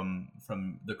support from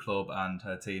the club and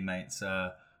her teammates,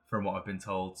 from what I've been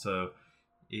told. So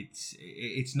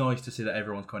it's nice to see that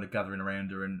everyone's kind of gathering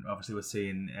around her, and obviously we're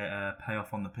seeing pay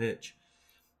off on the pitch.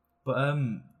 But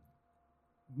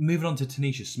moving on to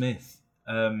Tanisha Smith,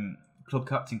 club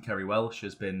captain Kerry Welsh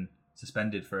has been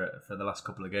suspended for the last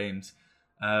couple of games,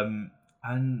 and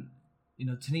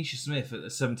Tanisha Smith at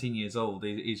 17 years old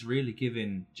is really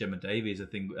giving Gemma Davies a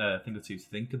thing or two to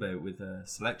think about with her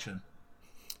selection.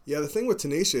 Yeah, the thing with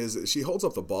Tanisha is that she holds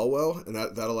up the ball well, and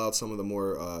that allowed some of the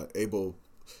more able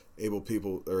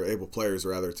people, or able players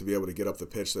rather, to be able to get up the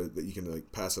pitch so that you can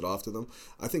pass it off to them.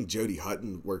 I think Jodie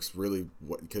Hutton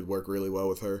could work really well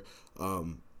with her.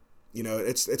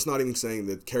 It's not even saying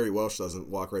that Kerry Welsh doesn't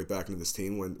walk right back into this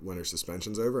team when her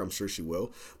suspension's over. I'm sure she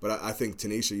will. But I think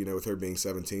Tanisha, with her being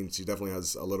 17, she definitely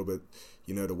has a little bit,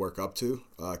 to work up to.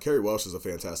 Kerry Welsh is a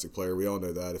fantastic player. We all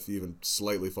know that. If you even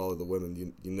slightly follow the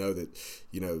women, you know that,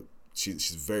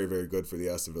 she's very, very good for the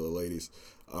Aston Villa ladies.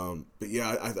 But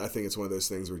yeah, I think it's one of those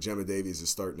things where Gemma Davies is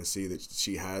starting to see that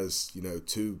she has,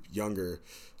 two younger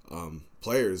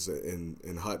players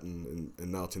in Hutton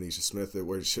and now Tanisha Smith,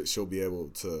 where she'll be able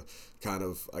to kind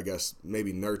of, I guess,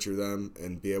 maybe nurture them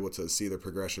and be able to see their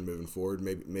progression moving forward,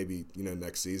 maybe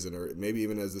next season, or maybe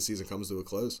even as the season comes to a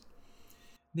close.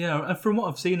 Yeah, and from what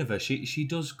I've seen of her, she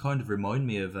does kind of remind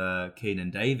me of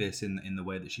Keenan Davis in the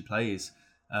way that she plays.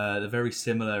 They're very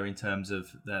similar in terms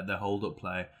of their hold-up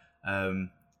play. And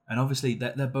obviously,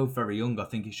 they're both very young. I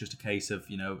think it's just a case of,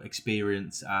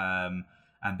 experience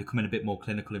and becoming a bit more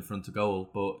clinical in front of goal.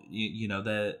 But,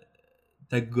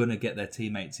 they're going to get their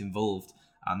teammates involved.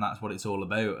 And that's what it's all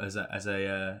about as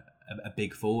a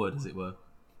big forward, as it were.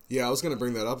 Yeah, I was going to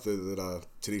bring that up, that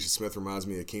Tanisha Smith reminds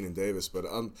me of Keenan Davis, but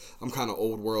I'm kind of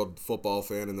old world football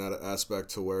fan in that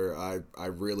aspect, to where I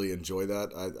really enjoy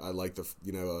that. I like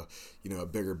a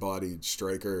bigger bodied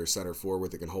striker or center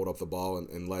forward that can hold up the ball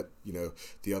and let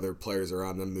the other players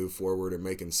around them move forward and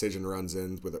make incision runs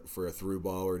in for a through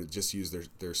ball, or to just use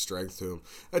their strength to them.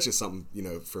 That's just something,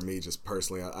 for me, just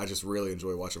personally, I just really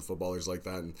enjoy watching footballers like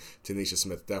that, and Tanisha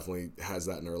Smith definitely has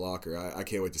that in her locker. I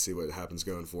can't wait to see what happens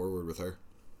going forward with her.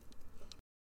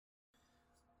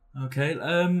 Okay,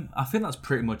 I think that's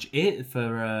pretty much it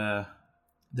for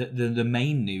the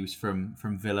main news from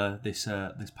Villa this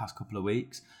past couple of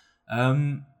weeks.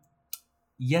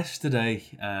 yesterday,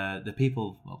 the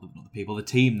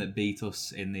team that beat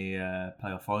us in the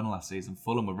playoff final last season,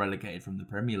 Fulham, were relegated from the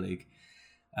Premier League.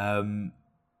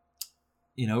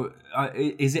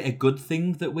 Is it a good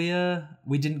thing that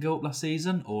we didn't go up last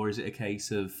season, or is it a case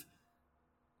of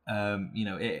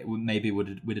maybe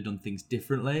we'd have done things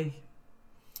differently?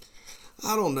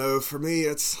 I don't know. For me,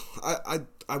 it's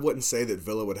I wouldn't say that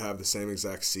Villa would have the same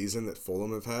exact season that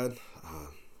Fulham have had.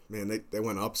 Man, they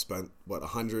went up, spent,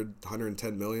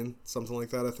 110 million, something like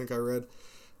that, I think I read.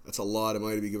 That's a lot of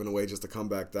money to be given away just to come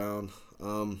back down.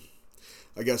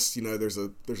 I guess, there's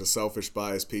a selfish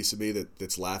bias piece of me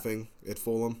that's laughing at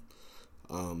Fulham.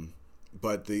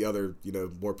 But the other,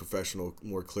 more professional,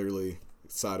 more clearly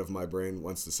side of my brain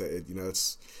wants to say,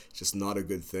 it's just not a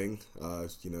good thing.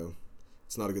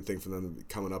 It's not a good thing for them to be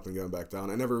coming up and going back down.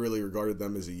 I never really regarded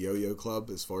them as a yo-yo club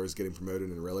as far as getting promoted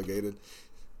and relegated.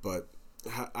 But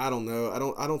I don't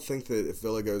know. I don't think that if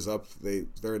Villa goes up,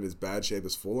 they're in as bad shape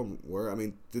as Fulham were. I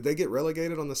mean, did they get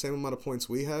relegated on the same amount of points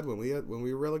we had when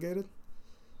we were relegated?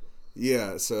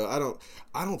 Yeah, so I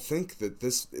don't think that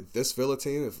this Villa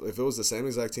team, if it was the same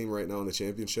exact team right now in the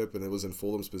championship and it was in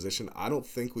Fulham's position, I don't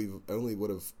think we only would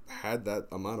have had that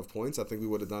amount of points. I think we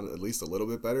would have done at least a little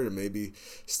bit better to maybe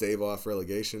stave off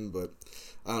relegation. But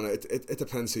I don't know. It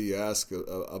depends who you ask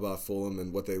about Fulham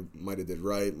and what they might have did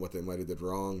right and what they might have did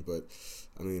wrong. But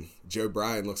I mean, Joe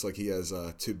Bryan looks like he has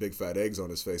two big fat eggs on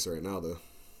his face right now, though.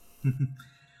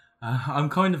 I'm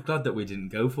kind of glad that we didn't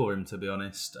go for him, to be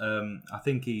honest. I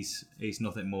think he's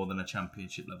nothing more than a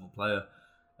championship level player.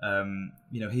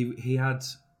 He had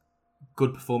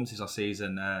good performances last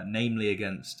season, namely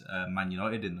against Man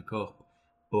United in the Cup.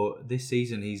 But this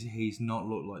season, he's not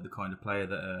looked like the kind of player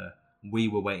that we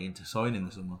were waiting to sign in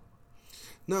the summer.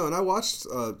 No, and I watched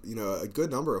a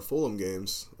good number of Fulham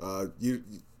games.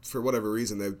 For whatever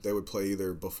reason, they would play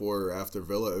either before or after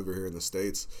Villa over here in the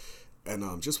States.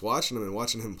 And just watching him and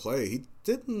watching him play, he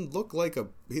didn't look like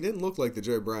the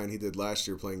Joe Bryan he did last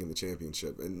year playing in the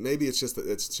championship. And maybe it's just that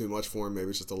it's too much for him. Maybe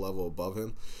it's just a level above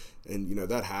him. And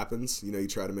that happens. You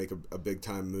try to make a big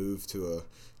time move to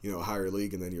a higher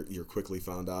league, and then you're quickly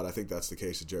found out. I think that's the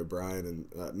case with Joe Bryan,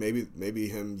 and maybe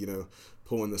him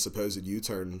pulling the supposed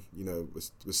U-turn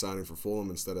was signing for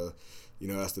Fulham instead of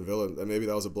Aston Villa. And maybe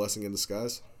that was a blessing in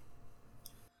disguise.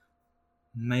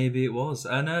 Maybe it was.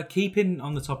 And keeping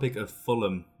on the topic of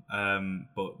Fulham,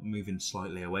 but moving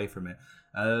slightly away from it,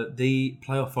 the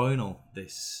playoff final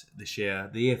this year,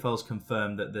 the EFL's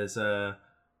confirmed that there's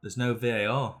no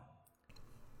VAR.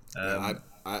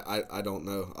 I don't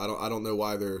know. I don't know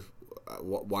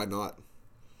why not.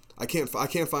 I can't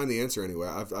find the answer anywhere.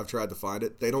 I've tried to find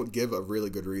it. They don't give a really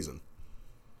good reason.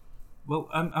 Well,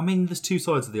 I mean, there's two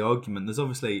sides of the argument. There's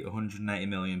obviously £180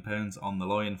 million on the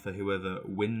line for whoever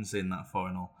wins in that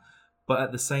final. But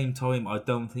at the same time, I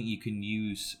don't think you can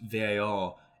use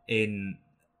VAR in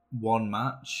one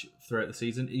match throughout the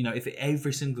season. If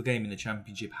every single game in the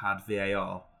Championship had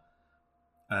VAR,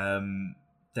 then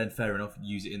fair enough,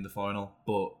 use it in the final.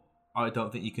 But I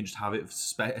don't think you can just have it,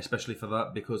 especially for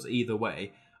that, because either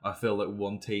way, I feel like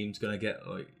one team's going to get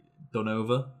done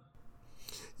over.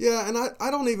 Yeah, and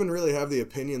I don't even really have the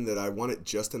opinion that I want it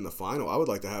just in the final. I would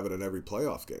like to have it in every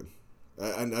playoff game,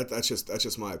 and that's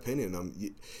just my opinion.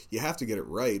 You have to get it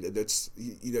right. That's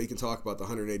you can talk about the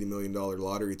 $180 million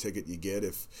lottery ticket you get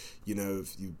if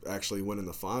you actually win in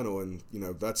the final, and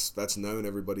that's known.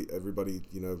 Everybody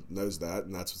knows that,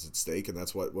 and that's what's at stake, and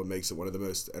that's what makes it one of the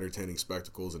most entertaining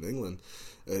spectacles in England,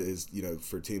 is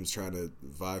for teams trying to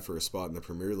vie for a spot in the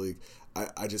Premier League.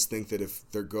 I just think that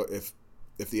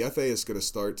if the FA is going to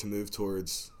start to move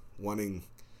towards wanting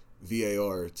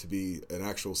VAR to be an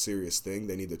actual serious thing,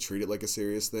 they need to treat it like a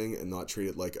serious thing and not treat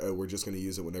it like, oh, we're just going to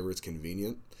use it whenever it's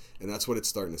convenient. And that's what it's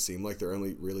starting to seem like. They're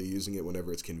only really using it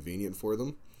whenever it's convenient for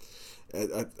them.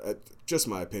 Just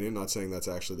my opinion, not saying that's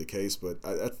actually the case, but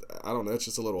I don't know. It's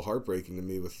just a little heartbreaking to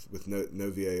me with no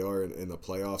VAR in the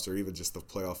playoffs or even just the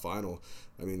playoff final.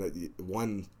 I mean,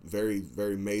 one very,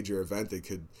 very major event that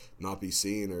could not be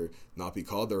seen or not be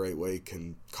called the right way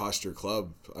can cost your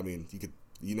club. I mean,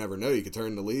 you never know. You could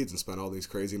turn the Leeds and spend all these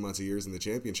crazy months of years in the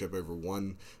Championship over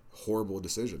one horrible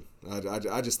decision.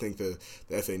 I just think the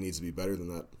FA needs to be better than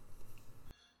that.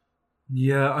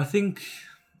 Yeah, I think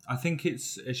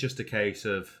it's just a case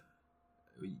of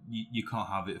you can't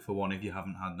have it for one if you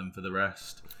haven't had them for the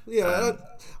rest. Yeah,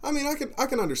 I mean, I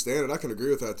can understand it. I can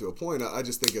agree with that to a point. I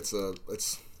just think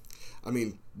it's. I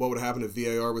mean, what would happen if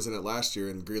VAR was in it last year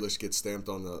and Grealish gets stamped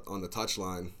on the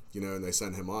touchline, and they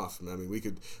send him off? I mean, we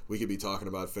could be talking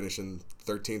about finishing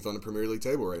 13th on the Premier League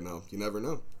table right now. You never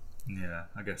know. Yeah,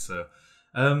 I guess so.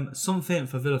 Something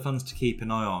for Villa fans to keep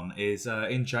an eye on is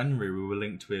in January we were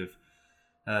linked with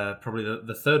probably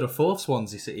the third or fourth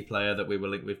Swansea City player that we were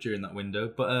linked with during that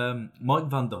window, but Mike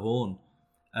van der Horn.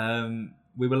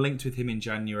 We were linked with him in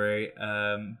January,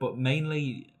 but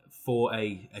mainly for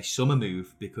a summer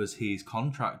move because his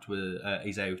contract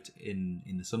is out in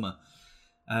the summer.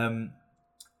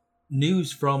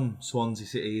 News from Swansea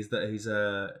City is that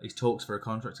his talks for a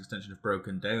contract extension have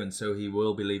broken down, so he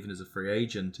will be leaving as a free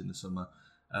agent in the summer.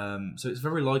 So it's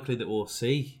very likely that we'll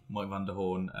see Mike van der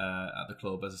Horn at the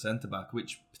club as a centre-back,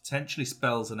 which potentially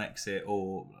spells an exit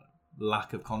or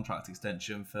lack of contract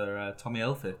extension for Tommy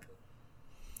Elphick.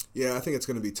 Yeah, I think it's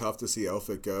going to be tough to see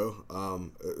Elphick go.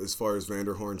 As far as van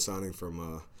der Horn signing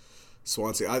from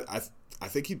Swansea, I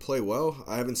think he'd play well.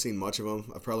 I haven't seen much of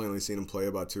him. I've probably only seen him play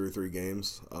about 2 or 3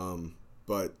 games.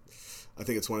 But I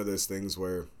think it's one of those things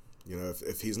where,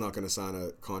 if he's not going to sign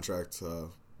a contract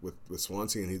with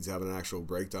Swansea and he's having an actual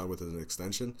breakdown with an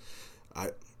extension,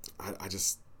 I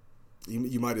just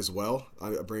you might as well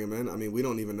bring him in. I mean, we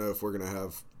don't even know if we're going to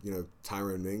have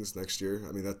Tyrone Mings next year.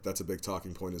 I mean, that's a big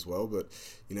talking point as well. But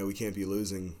we can't be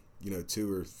losing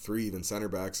 2 or 3 even center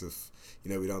backs if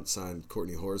we don't sign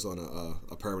Courtney Hors on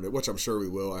a permanent, which I'm sure we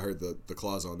will. I heard the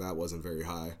clause on that wasn't very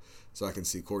high, so I can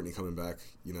see Courtney coming back.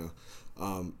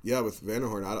 With van der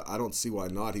Horn, I don't see why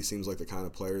not. He seems like the kind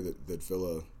of player that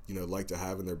Villa like to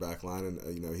have in their back line,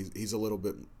 and he's a little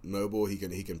bit mobile. He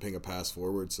can ping a pass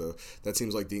forward, so that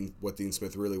seems like what Dean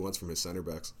Smith really wants from his center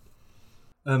backs.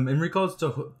 In regards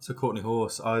to Courtney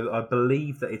Hors, I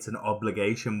believe that it's an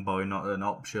obligation by not an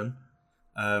option.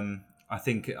 I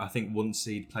think once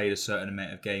he'd played a certain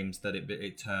amount of games that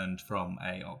it turned from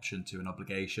a option to an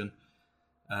obligation.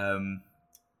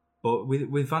 But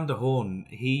with van der Horn,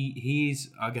 he's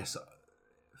I guess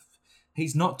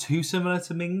he's not too similar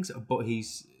to Mings, but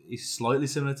he's slightly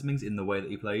similar to Mings in the way that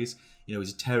he plays.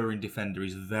 He's a towering defender.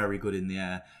 He's very good in the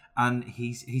air, and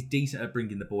he's decent at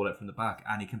bringing the ball out from the back,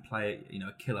 and he can play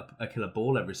a killer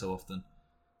ball every so often.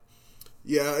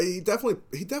 Yeah, he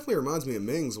definitely reminds me of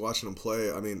Mings watching him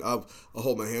play. I mean, I'll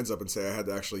hold my hands up and say I had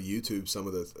to actually YouTube some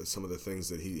of the things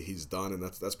that he's done, and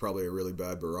that's probably a really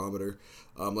bad barometer.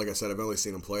 Like I said, I've only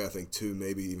seen him play I think 2,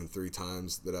 maybe even 3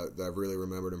 times that I've really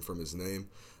remembered him from his name.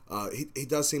 He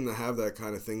does seem to have that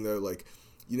kind of thing though, like.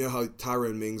 How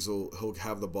Tyrone Mings he'll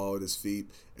have the ball at his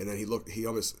feet, and then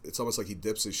it's almost like he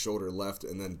dips his shoulder left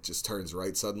and then just turns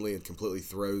right suddenly and completely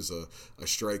throws a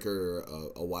striker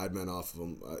or a wide man off of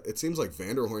him. It seems like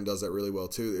van der Horn does that really well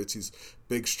too. It's these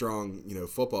big, strong,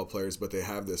 football players, but they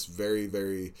have this very,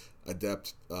 very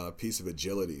adept piece of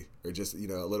agility or just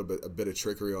a bit of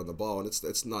trickery on the ball, and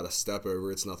it's not a step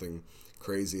over. It's nothing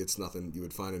crazy. It's nothing you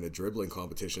would find in a dribbling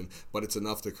competition, but it's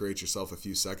enough to create yourself a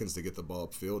few seconds to get the ball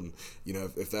upfield. And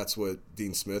if that's what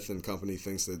Dean Smith and company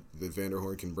thinks that van der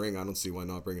Horn can bring, I don't see why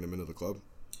not bringing him into the club.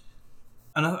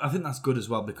 And I think that's good as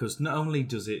well, because not only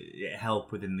does it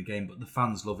help within the game, but the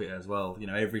fans love it as well.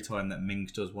 Every time that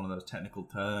Mings does one of those technical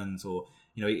turns, or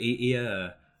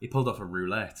he pulled off a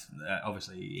roulette.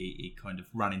 Obviously, he kind of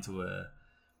ran into a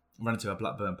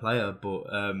Blackburn player, but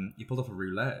he pulled off a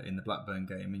roulette in the Blackburn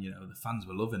game, and the fans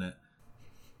were loving it.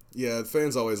 Yeah,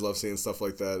 fans always love seeing stuff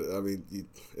like that. I mean,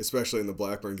 especially in the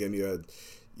Blackburn game, you had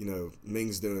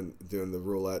Mings doing the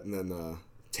roulette, and then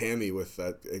Tammy with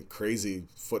that crazy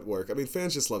footwork. I mean,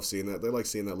 fans just love seeing that. They like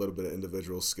seeing that little bit of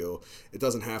individual skill. It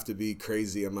doesn't have to be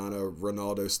crazy amount of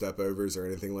Ronaldo step overs or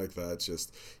anything like that. It's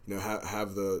just,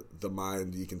 have the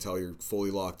mind. You can tell you're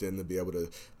fully locked in to be able to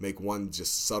make one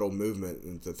just subtle movement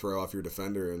and to throw off your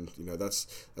defender. And, that's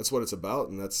what it's about.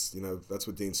 And that's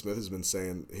what Dean Smith has been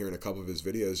saying here in a couple of his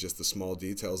videos, just the small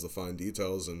details, the fine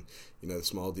details, and, the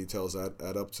small details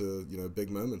add up to,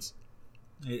 big moments.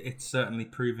 It's certainly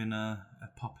proving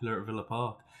popular at Villa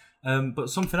Park. But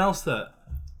something else that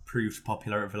proved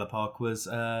popular at Villa Park was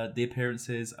the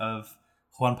appearances of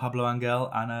Juan Pablo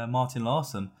Angel and Martin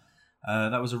Larsson.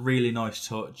 That was a really nice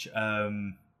touch. They're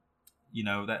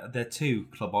 2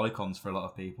 club icons for a lot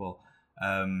of people.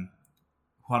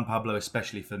 Juan Pablo,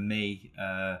 especially for me,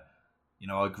 I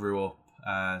grew up,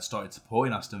 started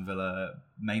supporting Aston Villa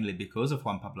mainly because of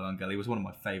Juan Pablo Angel. He was one of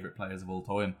my favourite players of all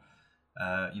time.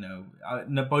 By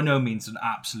no means an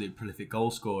absolute prolific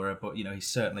goal scorer, but he's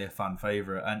certainly a fan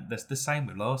favourite, and that's the same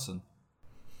with Larsson.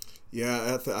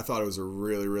 Yeah, I thought it was a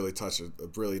really, really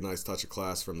nice touch of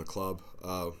class from the club.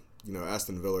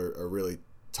 Aston Villa are really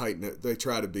tight-knit. They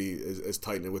try to be as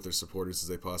tight-knit with their supporters as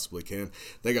they possibly can.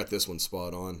 They got this one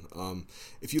spot on.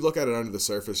 If you look at it under the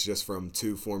surface just from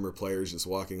 2 former players just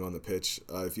walking on the pitch,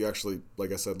 if you actually,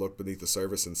 like I said, look beneath the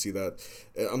surface and see that,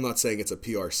 I'm not saying it's a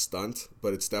PR stunt,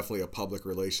 but it's definitely a public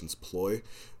relations ploy,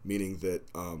 meaning that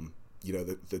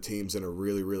the team's in a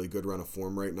really, really good run of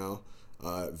form right now.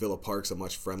 Villa Park's a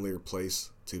much friendlier place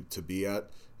to be at.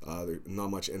 There's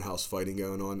not much in-house fighting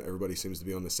going on. Everybody seems to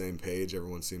be on the same page.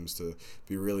 Everyone seems to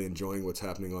be really enjoying what's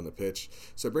happening on the pitch.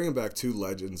 So bringing back two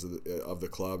legends of the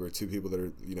club, or two people that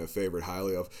are favored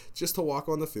highly of, just to walk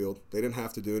on the field. They didn't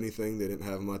have to do anything. They didn't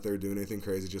have them out there doing anything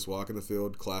crazy. Just walking the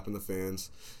field, clapping the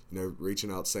fans,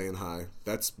 reaching out, saying hi.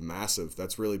 That's massive.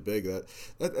 That's really big. That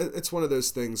it's one of those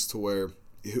things to where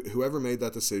whoever made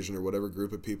that decision, or whatever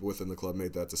group of people within the club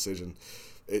made that decision,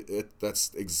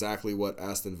 that's exactly what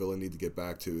Aston Villa need to get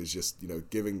back to, is just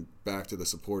giving back to the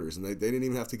supporters. And they didn't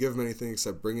even have to give them anything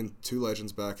except bringing two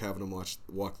legends back, having them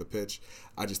walk the pitch.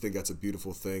 I just think that's a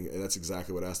beautiful thing, and that's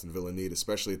exactly what Aston Villa need,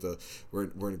 especially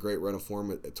we're in a great run of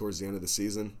form towards the end of the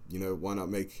season. Why not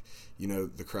make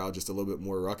the crowd just a little bit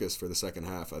more ruckus for the second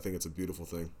half? I think it's a beautiful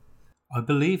thing. I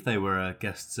believe they were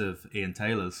guests of Ian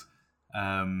Taylor's.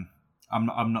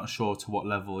 I'm not sure to what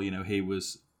level he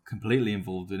was completely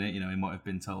involved in it. He might have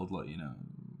been told, like,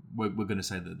 we're going to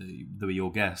say that they were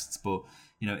your guests, but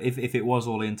if it was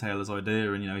all Ian Taylor's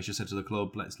idea, and he's just said to the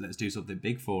club, let's do something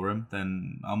big for him,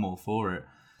 then I'm all for it.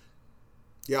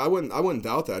 Yeah, I wouldn't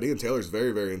doubt that. Ian Taylor's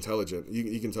very, very intelligent.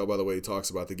 You can tell by the way he talks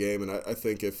about the game, and I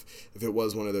think if it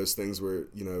was one of those things where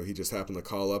he just happened to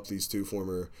call up these two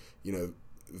former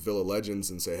Villa legends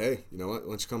and say, hey, why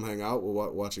don't you come hang out?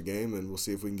 We'll watch a game, and we'll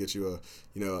see if we can get you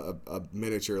a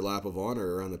miniature lap of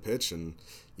honor around the pitch. And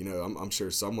I'm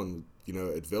sure someone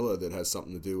at Villa that has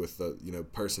something to do with the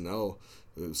personnel,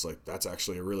 it was like, that's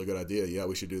actually a really good idea. Yeah,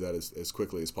 we should do that as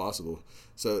quickly as possible.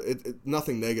 So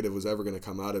nothing negative was ever going to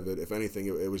come out of it. If anything,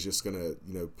 it was just going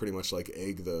to pretty much like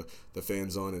egg the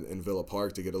fans on in Villa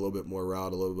Park to get a little bit more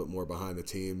riled, a little bit more behind the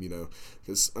team.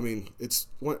 Because it's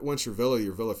once you're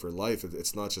Villa for life.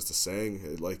 It's not just a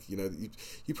saying.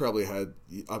 You probably had,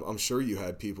 I'm sure you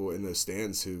had people in those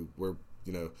stands who were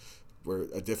were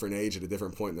a different age at a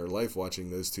different point in their life,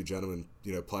 watching those two gentlemen,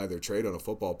 ply their trade on a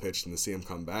football pitch, and to see them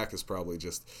come back is probably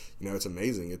just, it's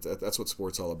amazing. That's what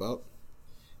sport's all about.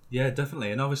 Yeah,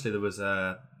 definitely. And obviously there was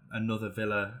another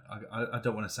Villa, I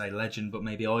don't want to say legend, but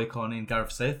maybe icon in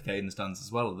Gareth Southgate in the stands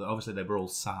as well. Obviously they were all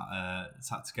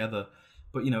sat together,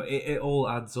 but it all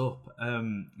adds up.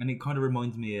 And it kind of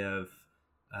reminds me of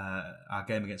our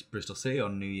game against Bristol City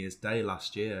on New Year's Day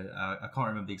last year. I can't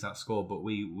remember the exact score, but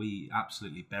we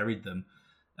absolutely buried them,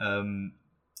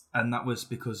 and that was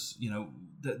because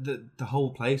the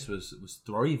whole place was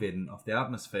thriving off the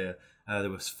atmosphere. There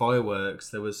was fireworks.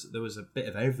 There was a bit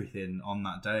of everything on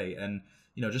that day, and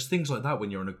just things like that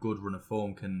when you're on a good run of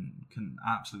form can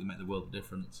absolutely make the world of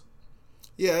difference.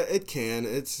 Yeah, it can.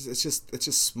 It's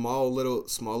just small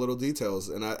little details,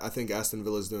 and I think Aston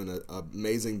Villa is doing an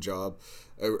amazing job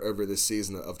over this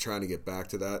season of trying to get back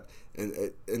to that,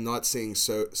 and not seeming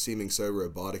so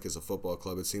robotic as a football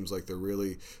club. It seems like they're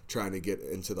really trying to get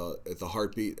into the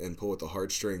heartbeat and pull at the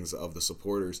heartstrings of the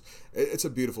supporters. It's a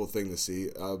beautiful thing to see.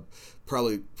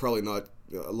 Probably not.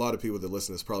 A lot of people that listen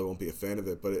to this probably won't be a fan of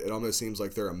it, but it almost seems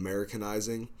like they're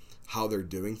Americanizing how they're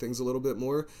doing things a little bit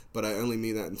more. But I only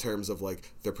mean that in terms of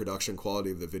like the production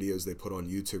quality of the videos they put on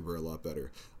YouTube are a lot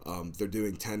better. They're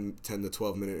doing 10 to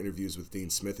 12 minute interviews with Dean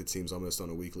Smith, it seems, almost on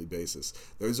a weekly basis.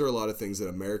 Those are a lot of things that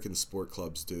American sport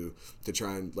clubs do to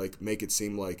try and like make it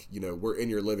seem like, we're in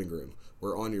your living room,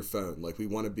 we're on your phone. Like, we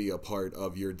want to be a part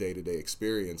of your day-to-day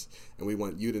experience, and we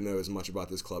want you to know as much about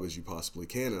this club as you possibly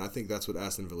can. And I think that's what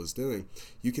Aston Villa is doing.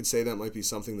 You could say that might be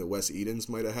something that Wes Edens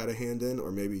might have had a hand in,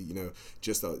 or maybe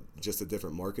just a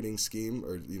different marketing scheme,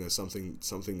 or something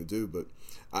to do. But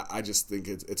I just think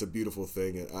it's a beautiful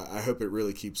thing, and I hope it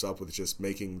really keeps up with just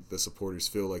making the supporters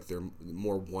feel like they're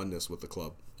more oneness with the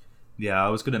club. Yeah, I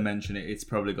was going to mention it. It's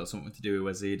probably got something to do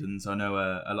with Wes Edens. I know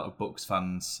a lot of Bucks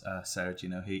fans said,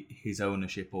 his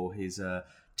ownership or his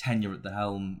tenure at the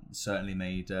helm certainly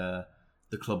made the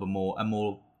club a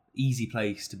more easy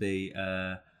place to be,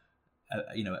 a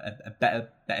better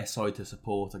side to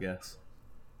support, I guess.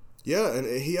 Yeah, and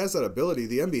he has that ability.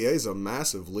 The NBA is a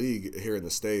massive league here in the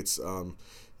States.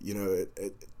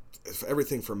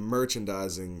 Everything from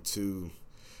merchandising to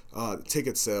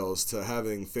ticket sales to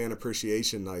having fan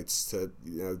appreciation nights to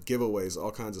giveaways,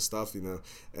 all kinds of stuff,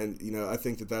 and I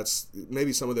think that's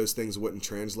maybe some of those things wouldn't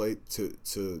translate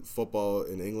to football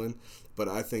in England, but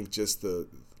I think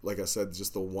like I said,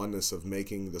 just the oneness of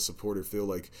making the supporter feel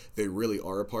like they really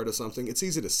are a part of something. It's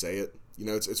easy to say it.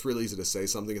 It's really easy to say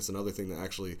something. It's another thing to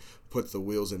actually put the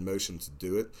wheels in motion to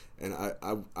do it. And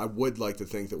I would like to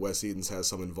think that Wes Edens has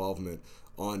some involvement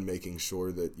on making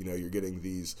sure that you're getting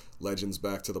these legends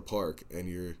back to the park, and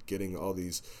you're getting all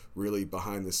these really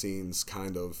behind the scenes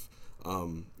kind of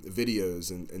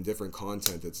videos and different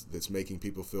content that's making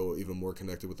people feel even more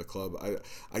connected with the club.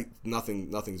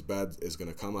 Nothing's bad is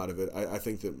going to come out of it. I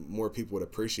think that more people would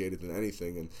appreciate it than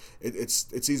anything, and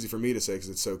it's easy for me to say because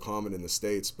it's so common in the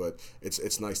States, but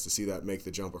it's nice to see that make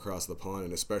the jump across the pond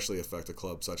and especially affect a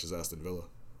club such as Aston Villa.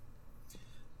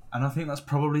 And I think that's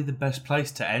probably the best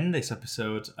place to end this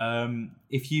episode.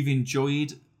 If you've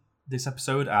enjoyed this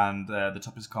episode and the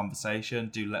topics of conversation,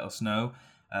 do let us know.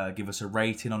 Give us a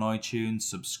rating on iTunes,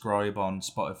 subscribe on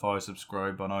Spotify,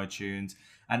 subscribe on iTunes,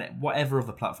 and whatever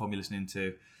other platform you're listening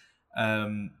to.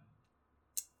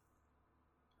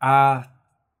 Our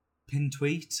pinned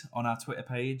tweet on our Twitter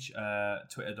page,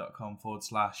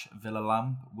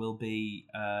 twitter.com/VillaLamp, will be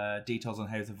details on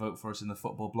how to vote for us in the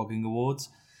Football Blogging Awards.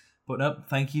 But no,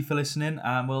 thank you for listening,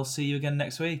 and we'll see you again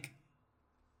next week.